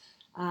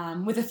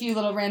 with a few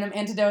little random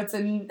antidotes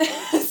and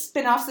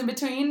spin-offs in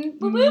between,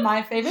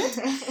 my favorite.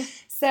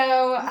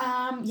 So,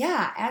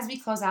 as we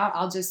close out,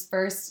 I'll just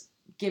first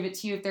give it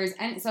to you if there's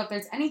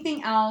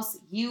anything else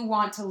you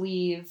want to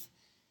leave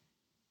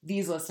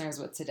these listeners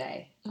with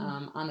today,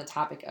 on the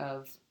topic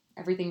of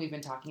everything we've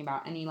been talking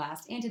about, any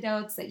last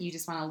antidotes that you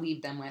just want to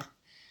leave them with?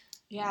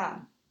 Yeah.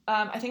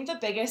 I think the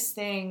biggest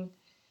thing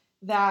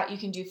that you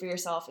can do for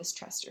yourself is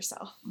trust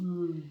yourself.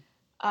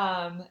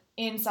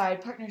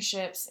 Inside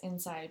partnerships,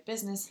 inside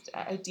business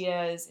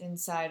ideas,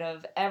 inside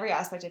of every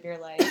aspect of your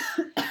life,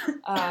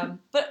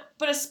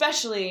 but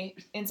especially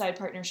inside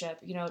partnership,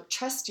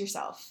 trust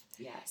yourself.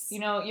 Yes.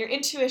 Your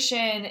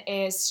intuition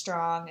is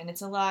strong and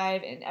it's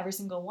alive in every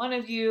single one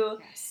of you.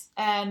 Yes.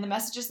 And the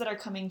messages that are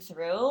coming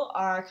through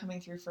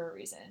for a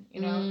reason,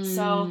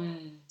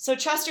 So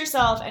trust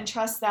yourself and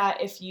trust that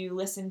if you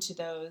listen to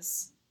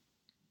those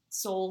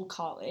soul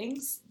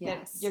callings,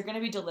 that you're going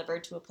to be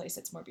delivered to a place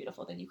that's more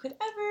beautiful than you could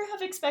ever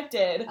have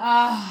expected.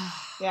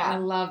 I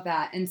love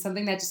that. And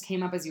something that just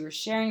came up as you were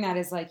sharing that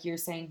is, like, you're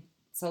saying,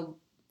 so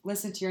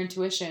listen to your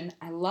intuition.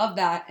 I love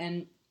that.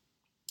 And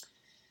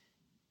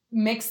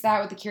mix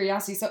that with the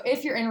curiosity. So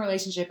if you're in a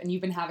relationship and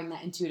you've been having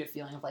that intuitive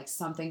feeling of, like,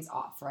 something's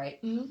off, right?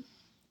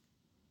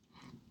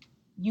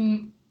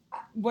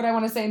 What I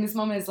want to say in this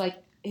moment is, like,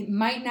 it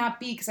might not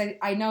be, because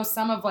I know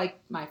some of, like,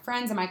 my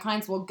friends and my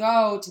clients will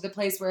go to the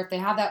place where if they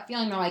have that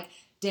feeling, they're like,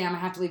 damn, I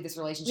have to leave this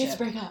relationship.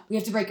 We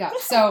have to break up.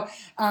 So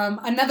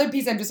another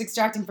piece I'm just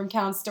extracting from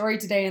Callan's story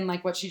today and,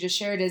 like, what she just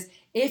shared is,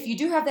 if you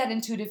do have that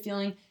intuitive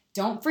feeling,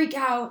 don't freak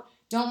out.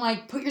 Don't,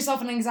 like, put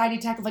yourself in an anxiety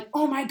attack of, like,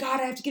 oh my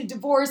God, I have to get a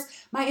divorce.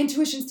 My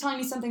intuition's telling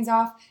me something's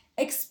off.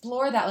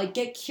 Explore that. Like,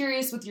 get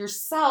curious with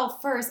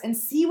yourself first and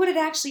see what it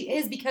actually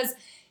is, because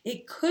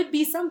it could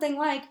be something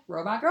like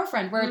Robot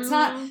Girlfriend, where it's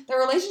not, the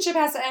relationship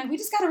has to end. We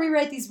just got to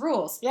rewrite these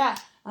rules. Yeah.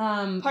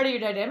 Part of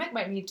your dynamic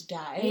might need to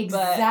die.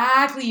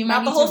 Exactly. You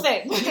might not the whole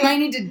thing. You might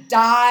need to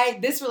die.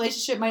 This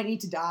relationship might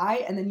need to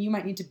die, and then you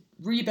might need to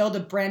rebuild a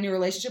brand new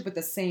relationship with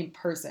the same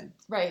person.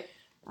 Right.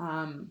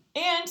 And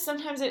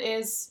sometimes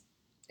it's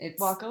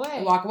walk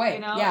away.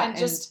 Yeah. And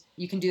just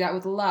you can do that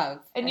with love.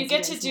 And you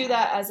get to do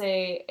that as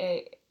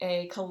a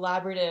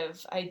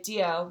collaborative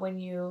idea when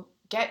you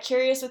get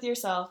curious with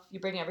yourself, you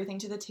bring everything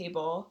to the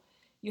table,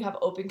 you have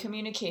open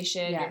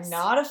communication, you're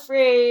not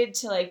afraid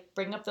to, like,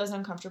 bring up those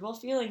uncomfortable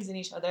feelings in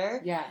each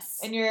other. Yes.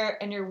 And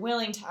you're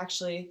willing to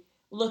actually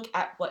look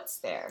at what's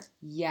there.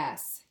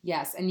 Yes.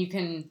 And you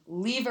can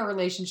leave a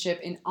relationship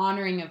in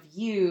honoring of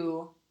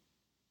you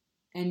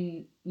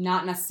and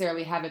not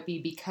necessarily have it be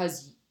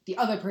because the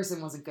other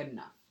person wasn't good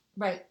enough.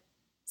 Right.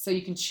 So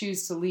you can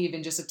choose to leave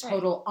in just a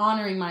total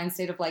honoring mind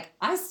state of, like,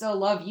 I still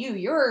love you.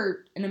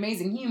 You're an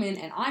amazing human,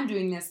 and I'm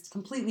doing this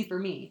completely for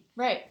me.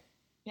 Right.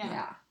 Yeah.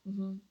 Yeah.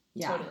 Mm-hmm.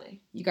 Yeah.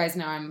 Totally. You guys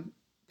know I'm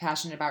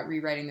passionate about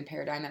rewriting the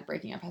paradigm that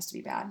breaking up has to be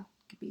bad.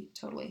 could be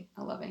totally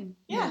a loving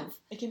move.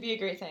 It can be a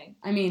great thing.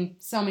 I mean,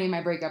 so many of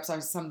my breakups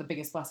are some of the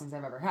biggest blessings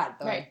I've ever had,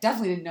 though I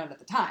definitely didn't know it at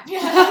the time.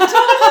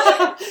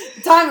 Yeah,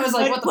 the time it was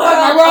like, what the fuck,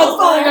 my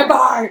world's falling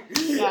apart.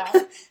 Yeah.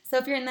 So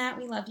if you're in that,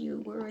 we love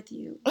you. We're with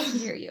you. We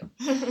hear you.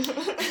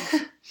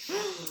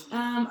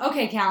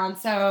 Okay, Callan.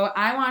 So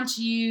I want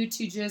you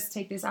to just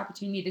take this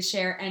opportunity to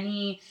share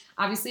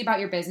obviously about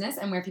your business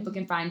and where people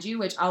can find you,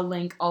 which I'll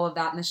link all of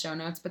that in the show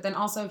notes. But then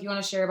also if you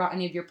want to share about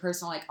any of your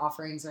personal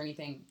offerings or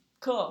anything.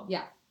 Cool.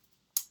 Yeah.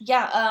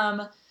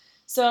 Yeah.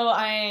 So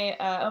I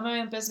own my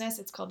own business.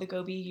 It's called the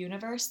Gobi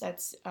Universe.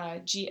 That's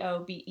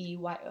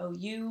GOBEYOUNIVERSE.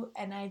 YOU.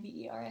 Yeah,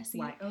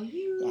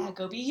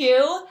 Gobi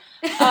U.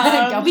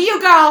 Go be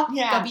you, girl.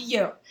 Yeah. Go be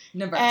you.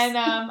 Universe. And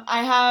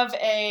I have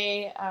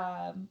a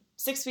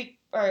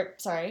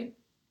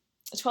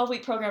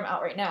 12-week program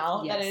out right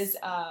now that is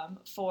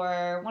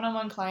for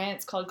one-on-one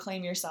clients called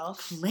Claim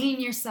Yourself.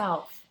 Claim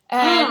Yourself.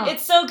 And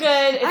it's so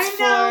good. It's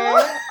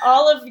for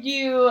all of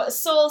you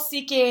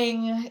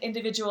soul-seeking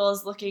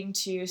individuals looking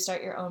to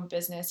start your own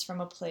business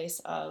from a place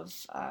of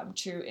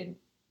true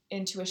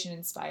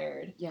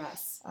intuition-inspired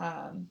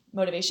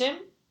motivation.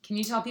 Can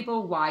you tell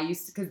people why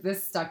because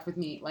this stuck with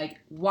me, like,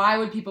 why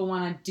would people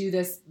want to do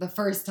this the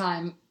first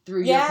time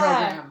through your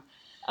program?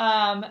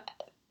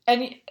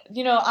 And,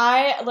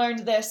 I learned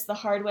this the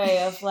hard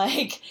way of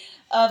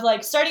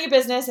starting a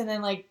business and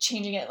then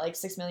changing it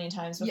 6 million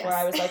times before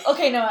I was like,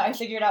 okay, no, I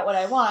figured out what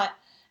I want.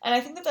 And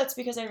I think that's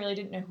because I really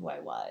didn't know who I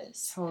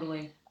was.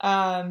 Totally.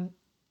 And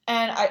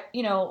I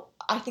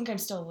think I'm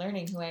still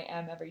learning who I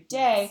am every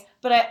day,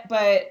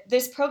 but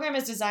this program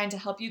is designed to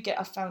help you get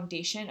a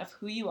foundation of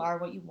who you are,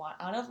 what you want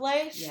out of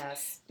life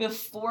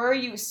before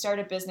you start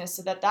a business,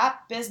 so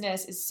that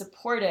business is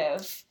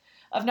supportive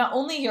of not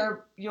only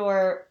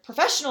your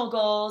professional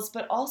goals,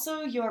 but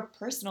also your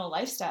personal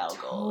lifestyle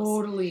goals.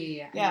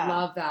 Totally. Yeah. I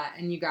love that.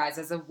 And you guys,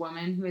 as a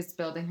woman who is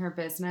building her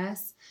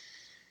business,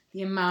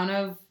 the amount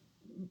of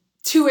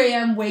 2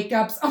 a.m. wake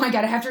ups, oh my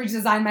God, I have to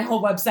redesign my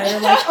whole website. Or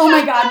oh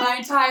my God, my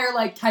entire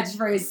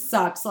catchphrase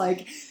sucks.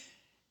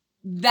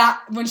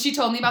 That, when she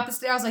told me about this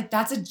today, I was like,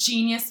 that's a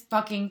genius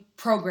fucking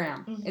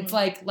program. Mm-hmm. It's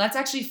let's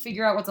actually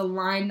figure out what's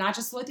aligned, not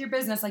just with your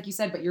business, like you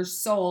said, but your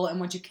soul and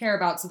what you care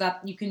about, so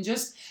that you can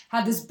just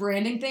have this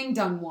branding thing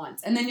done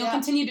once. And then you'll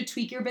continue to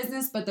tweak your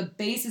business, but the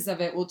basis of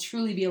it will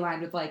truly be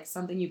aligned with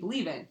something you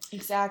believe in.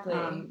 Exactly.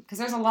 Because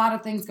there's a lot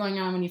of things going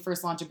on when you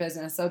first launch a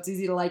business. So it's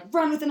easy to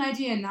run with an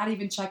idea and not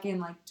even check in,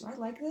 do I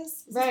like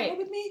this? Is this good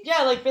with me?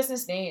 Yeah,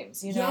 business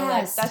names,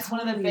 yes, that's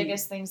totally. One of the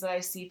biggest things that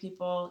I see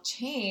people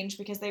change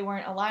because they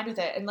weren't aligned with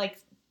it. And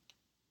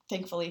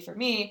thankfully for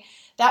me,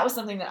 that was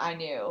something that I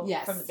knew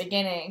from the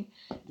beginning,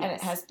 and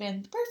it has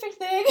been the perfect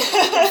thing.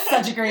 It's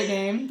such a great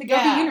name, the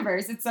Gobi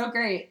Universe. It's so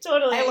great.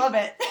 Totally, I love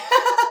it.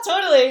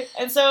 Totally.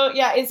 And so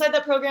inside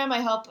that program, I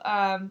help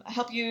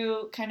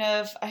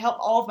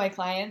all of my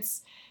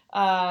clients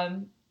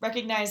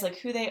recognize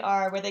who they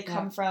are, where they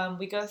come from.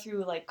 We go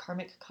through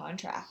karmic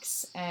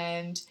contracts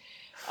and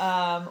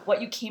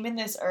what you came in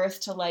this earth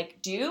to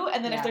do,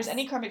 and then if there's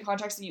any karmic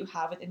contracts that you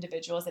have with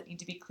individuals that need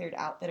to be cleared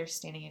out that are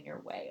standing in your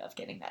way of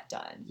getting that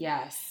done.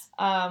 Yes.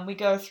 We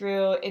go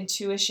through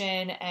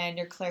intuition and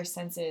your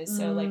clairsenses,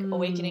 so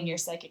awakening your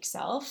psychic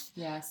self.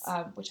 Yes.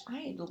 Which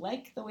I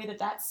like the way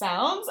that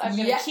sounds. I'm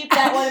gonna keep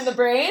that one in the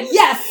brain.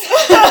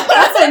 Yes.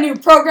 That's a new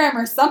program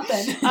or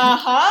something.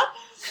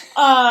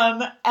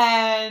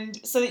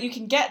 And so that you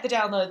can get the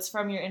downloads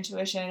from your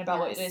intuition about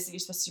what it is that you're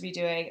supposed to be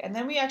doing. And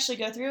then we actually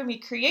go through and we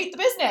create the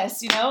business, that's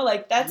the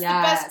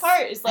best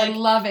part. Is I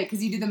love it,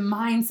 because you do the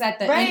mindset,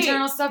 the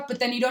internal stuff, but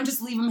then you don't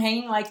just leave them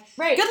hanging good luck,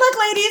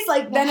 ladies.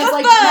 Then it's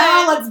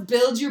now let's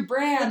build your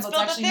brand. Let's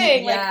build the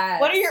thing.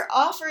 What are your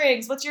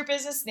offerings? What's your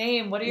business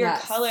name? What are your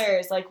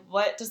colors?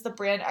 What does the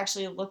brand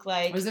actually look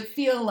like? What does it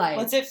feel like?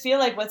 What's it feel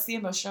like? What's the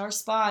emotional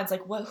response?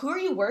 Who are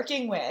you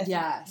working with?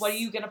 Yes. What are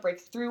you going to break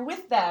through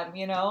with them,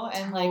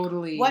 And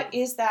totally. What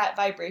is that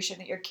vibration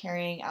that you're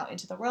carrying out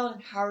into the world,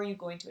 and how are you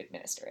going to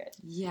administer it?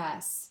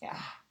 Yes. Yeah.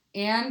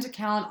 And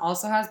Callan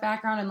also has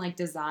background in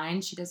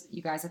design. She does.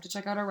 You guys have to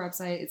check out her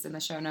website. It's in the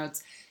show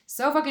notes.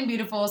 So fucking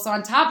beautiful. So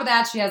on top of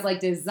that, she has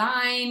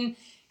design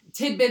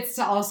tidbits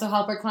to also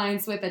help her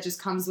clients with, that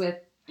just comes with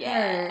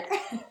her.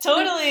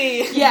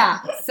 Totally. Yeah.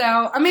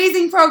 So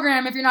amazing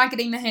program. If you're not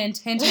getting the hint.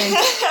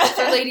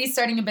 For ladies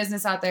starting a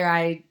business out there,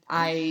 I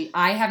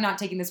have not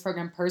taken this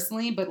program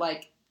personally, but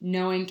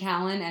knowing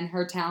Callan and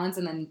her talents,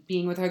 and then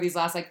being with her these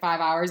last 5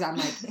 hours, I'm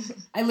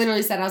I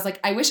literally said, I was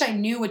I wish I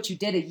knew what you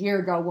did a year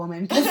ago,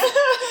 woman. Because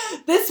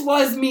this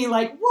was me,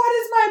 what is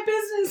my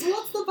business?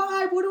 What's the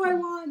vibe? What do I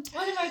want?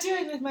 What am I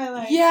doing with my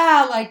life?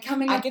 Yeah,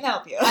 coming I can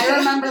help you. I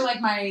remember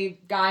my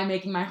guy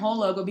making my whole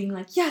logo, being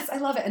yes, I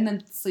love it. And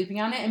then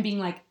sleeping on it and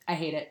being I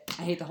hate it.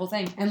 I hate the whole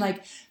thing. And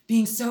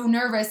being so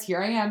nervous,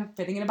 here I am,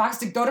 fitting in a box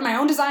to go to my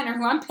own designer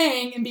who I'm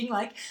paying, and being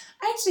I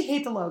actually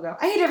hate the logo.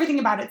 I hate everything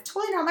about it. It's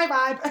totally not my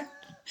vibe.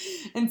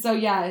 And so,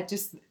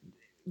 just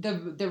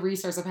the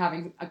resource of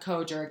having a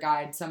coach or a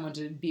guide, someone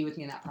to be with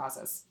me in that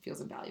process,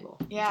 feels invaluable.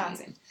 Yeah. It's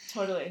amazing.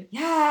 Totally.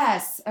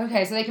 Yes.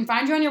 Okay, so they can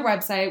find you on your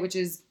website, which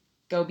is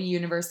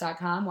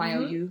gobeuniverse.com,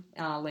 Y-O-U.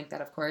 I'll link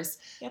that, of course.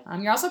 Yep.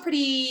 You're also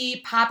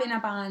pretty popping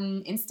up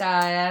on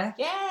Insta.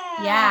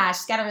 Yeah,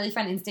 she's got a really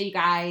fun Insta, you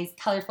guys.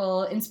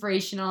 Colorful,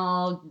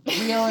 inspirational,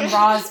 real and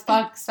raw as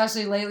fuck,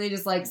 especially lately.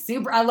 Just like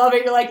super, I love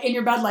it. You're like in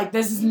your bed like,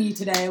 this is me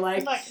today.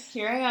 Like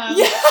here I am.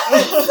 Yeah,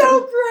 it's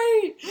so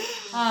great.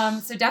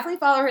 So definitely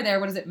follow her there.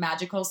 What is it?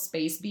 Magical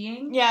Space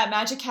Being? Yeah,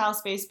 Magical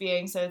Space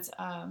Being. So it's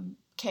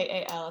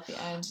K-A-L at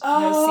the end. Oh,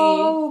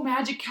 no C.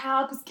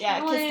 Magical, because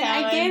Callan.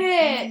 I get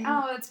it.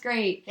 Oh, that's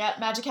great. Yeah,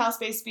 Magical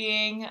Space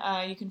Being.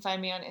 You can find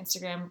me on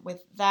Instagram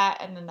with that,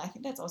 and then I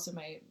think that's also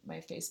my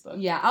Facebook.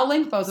 Yeah, I'll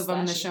link both of them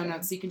in the show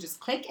notes, so you can just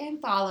click and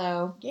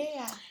follow.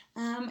 Yeah.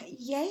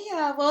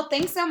 Well,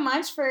 thanks so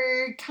much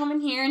for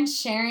coming here and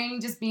sharing,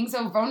 just being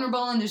so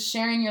vulnerable and just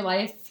sharing your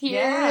life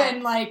here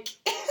and like...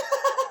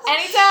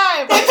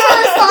 Anytime. Thanks for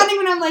responding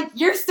when I'm like,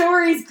 your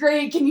story's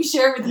great. Can you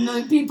share it with a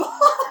million people?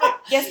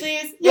 Yes,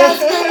 please. Yes,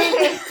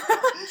 please.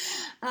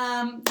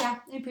 I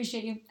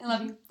appreciate you. I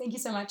love you. Thank you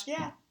so much.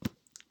 Yeah.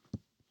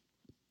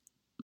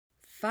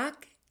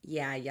 Fuck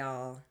yeah,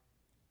 y'all.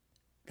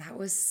 That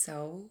was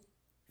so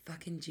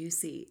fucking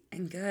juicy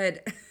and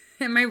good.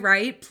 Am I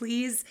right?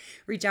 Please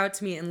reach out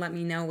to me and let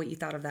me know what you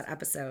thought of that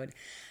episode.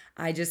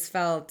 I just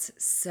felt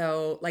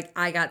so, like,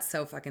 I got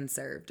so fucking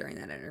served during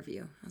that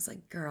interview. I was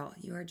like, girl,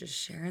 you are just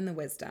sharing the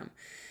wisdom.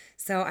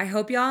 So I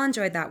hope y'all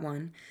enjoyed that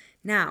one.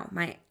 Now,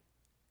 my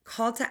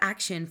call to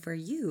action for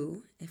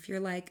you, if you're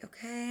like,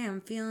 okay,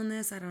 I'm feeling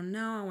this, I don't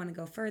know, I want to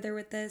go further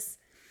with this.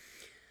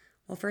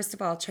 Well, first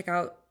of all, check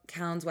out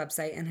Callan's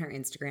website and her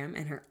Instagram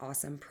and her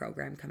awesome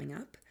program coming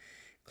up.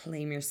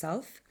 Claim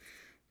Yourself.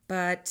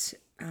 But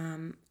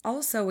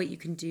also what you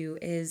can do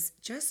is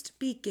just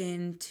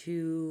begin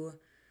to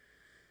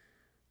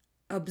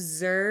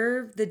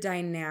observe the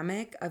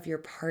dynamic of your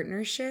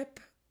partnership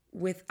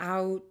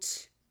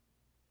without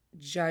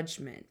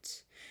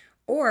judgment.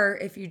 Or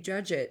if you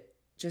judge it,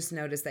 just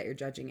notice that you're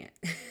judging it.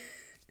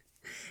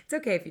 It's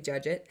okay if you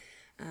judge it,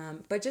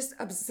 but just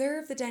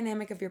observe the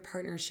dynamic of your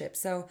partnership.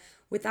 So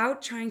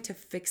without trying to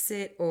fix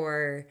it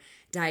or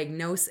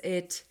diagnose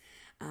it,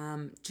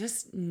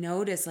 just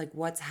notice like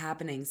what's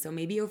happening. So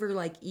maybe over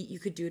like, you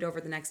could do it over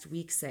the next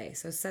week, say.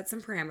 So set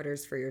some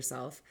parameters for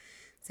yourself.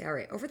 Say, all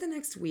right, over the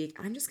next week,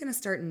 I'm just going to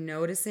start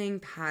noticing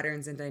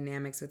patterns and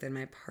dynamics within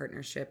my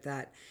partnership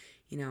that,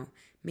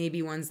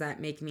 maybe ones that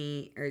make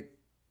me, or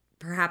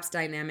perhaps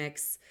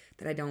dynamics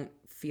that I don't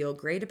feel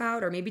great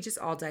about, or maybe just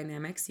all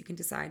dynamics. You can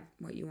decide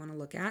what you want to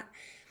look at.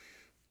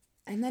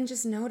 And then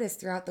just notice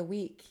throughout the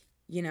week,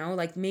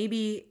 like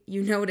maybe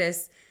you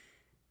notice,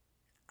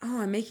 oh,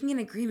 I'm making an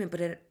agreement,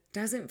 but it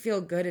doesn't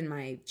feel good in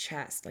my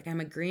chest. Like I'm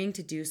agreeing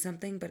to do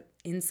something, but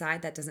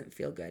inside that doesn't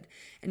feel good.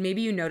 And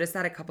maybe you notice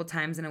that a couple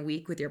times in a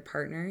week with your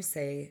partner.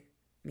 Say,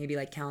 maybe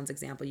like Callan's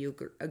example, you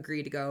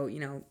agree to go,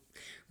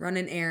 run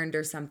an errand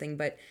or something,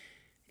 but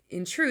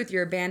in truth,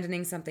 you're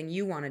abandoning something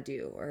you want to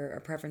do or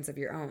a preference of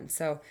your own.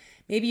 So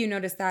maybe you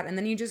notice that, and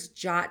then you just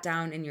jot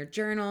down in your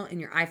journal,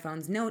 in your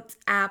iPhone's notes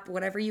app,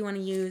 whatever you want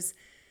to use,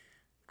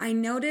 I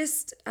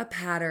noticed a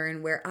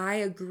pattern where I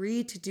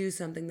agree to do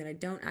something that I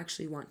don't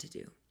actually want to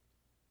do.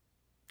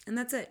 And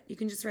that's it. You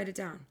can just write it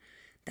down.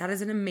 That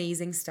is an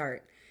amazing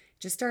start.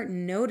 Just start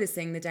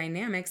noticing the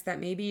dynamics that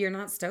maybe you're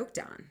not stoked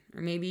on.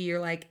 Or maybe you're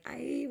like,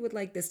 I would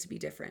like this to be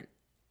different.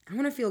 I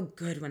want to feel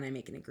good when I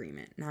make an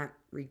agreement, not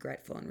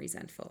regretful and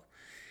resentful.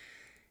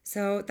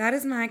 So that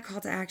is my call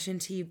to action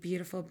to you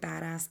beautiful,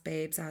 badass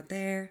babes out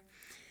there.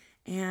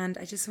 And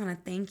I just want to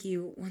thank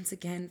you once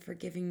again for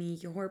giving me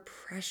your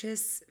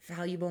precious,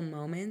 valuable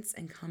moments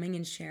and coming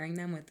and sharing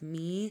them with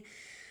me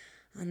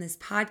on this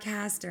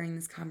podcast during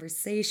this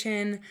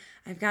conversation.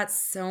 I've got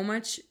so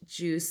much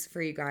juice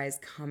for you guys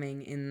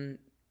coming in,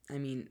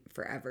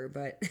 forever,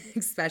 but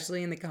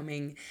especially in the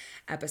coming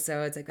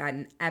episodes. I've got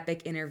an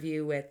epic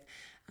interview with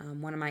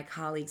one of my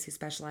colleagues who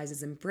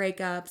specializes in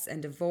breakups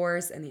and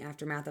divorce and the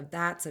aftermath of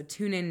that. So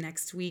tune in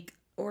next week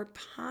or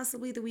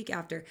possibly the week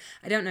after.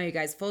 I don't know, you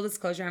guys. Full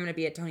disclosure, I'm going to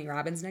be at Tony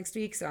Robbins next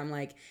week. So I'm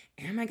like,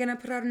 am I going to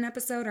put out an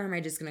episode or am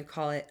I just going to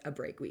call it a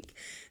break week?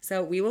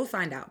 So we will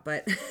find out.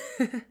 But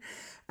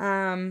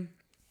thank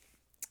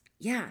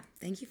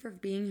you for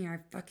being here.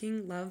 I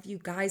fucking love you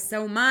guys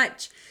so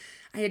much.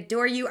 I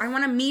adore you. I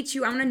want to meet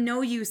you. I want to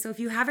know you. So if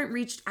you haven't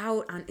reached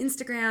out on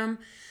Instagram,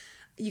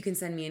 you can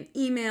send me an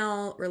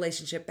email,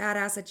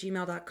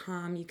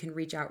 relationshipbadass@gmail.com. You can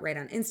reach out right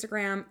on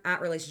Instagram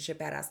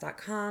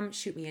 @relationshipbadass.com.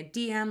 Shoot me a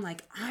DM.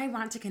 Like, I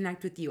want to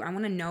connect with you. I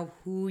want to know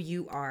who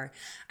you are.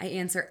 I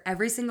answer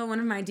every single one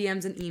of my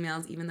DMs and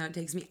emails, even though it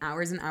takes me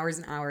hours and hours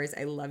and hours.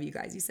 I love you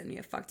guys. You send me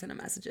a fuck ton of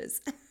messages.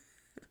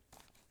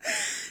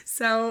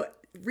 So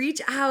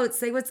reach out,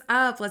 say what's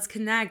up. Let's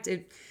connect.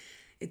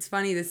 It's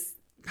funny. This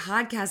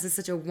podcast is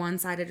such a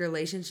one-sided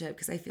relationship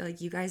because I feel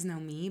like you guys know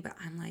me, but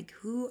I'm like,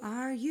 who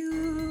are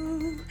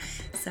you?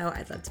 So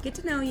I'd love to get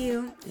to know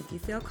you if you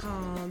feel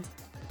called,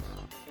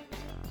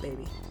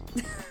 baby.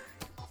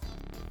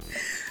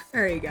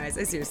 All right, guys,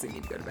 I seriously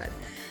need to go to bed.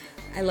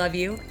 I love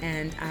you,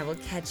 and I will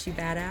catch you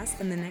badass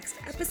in the next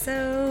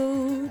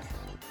episode.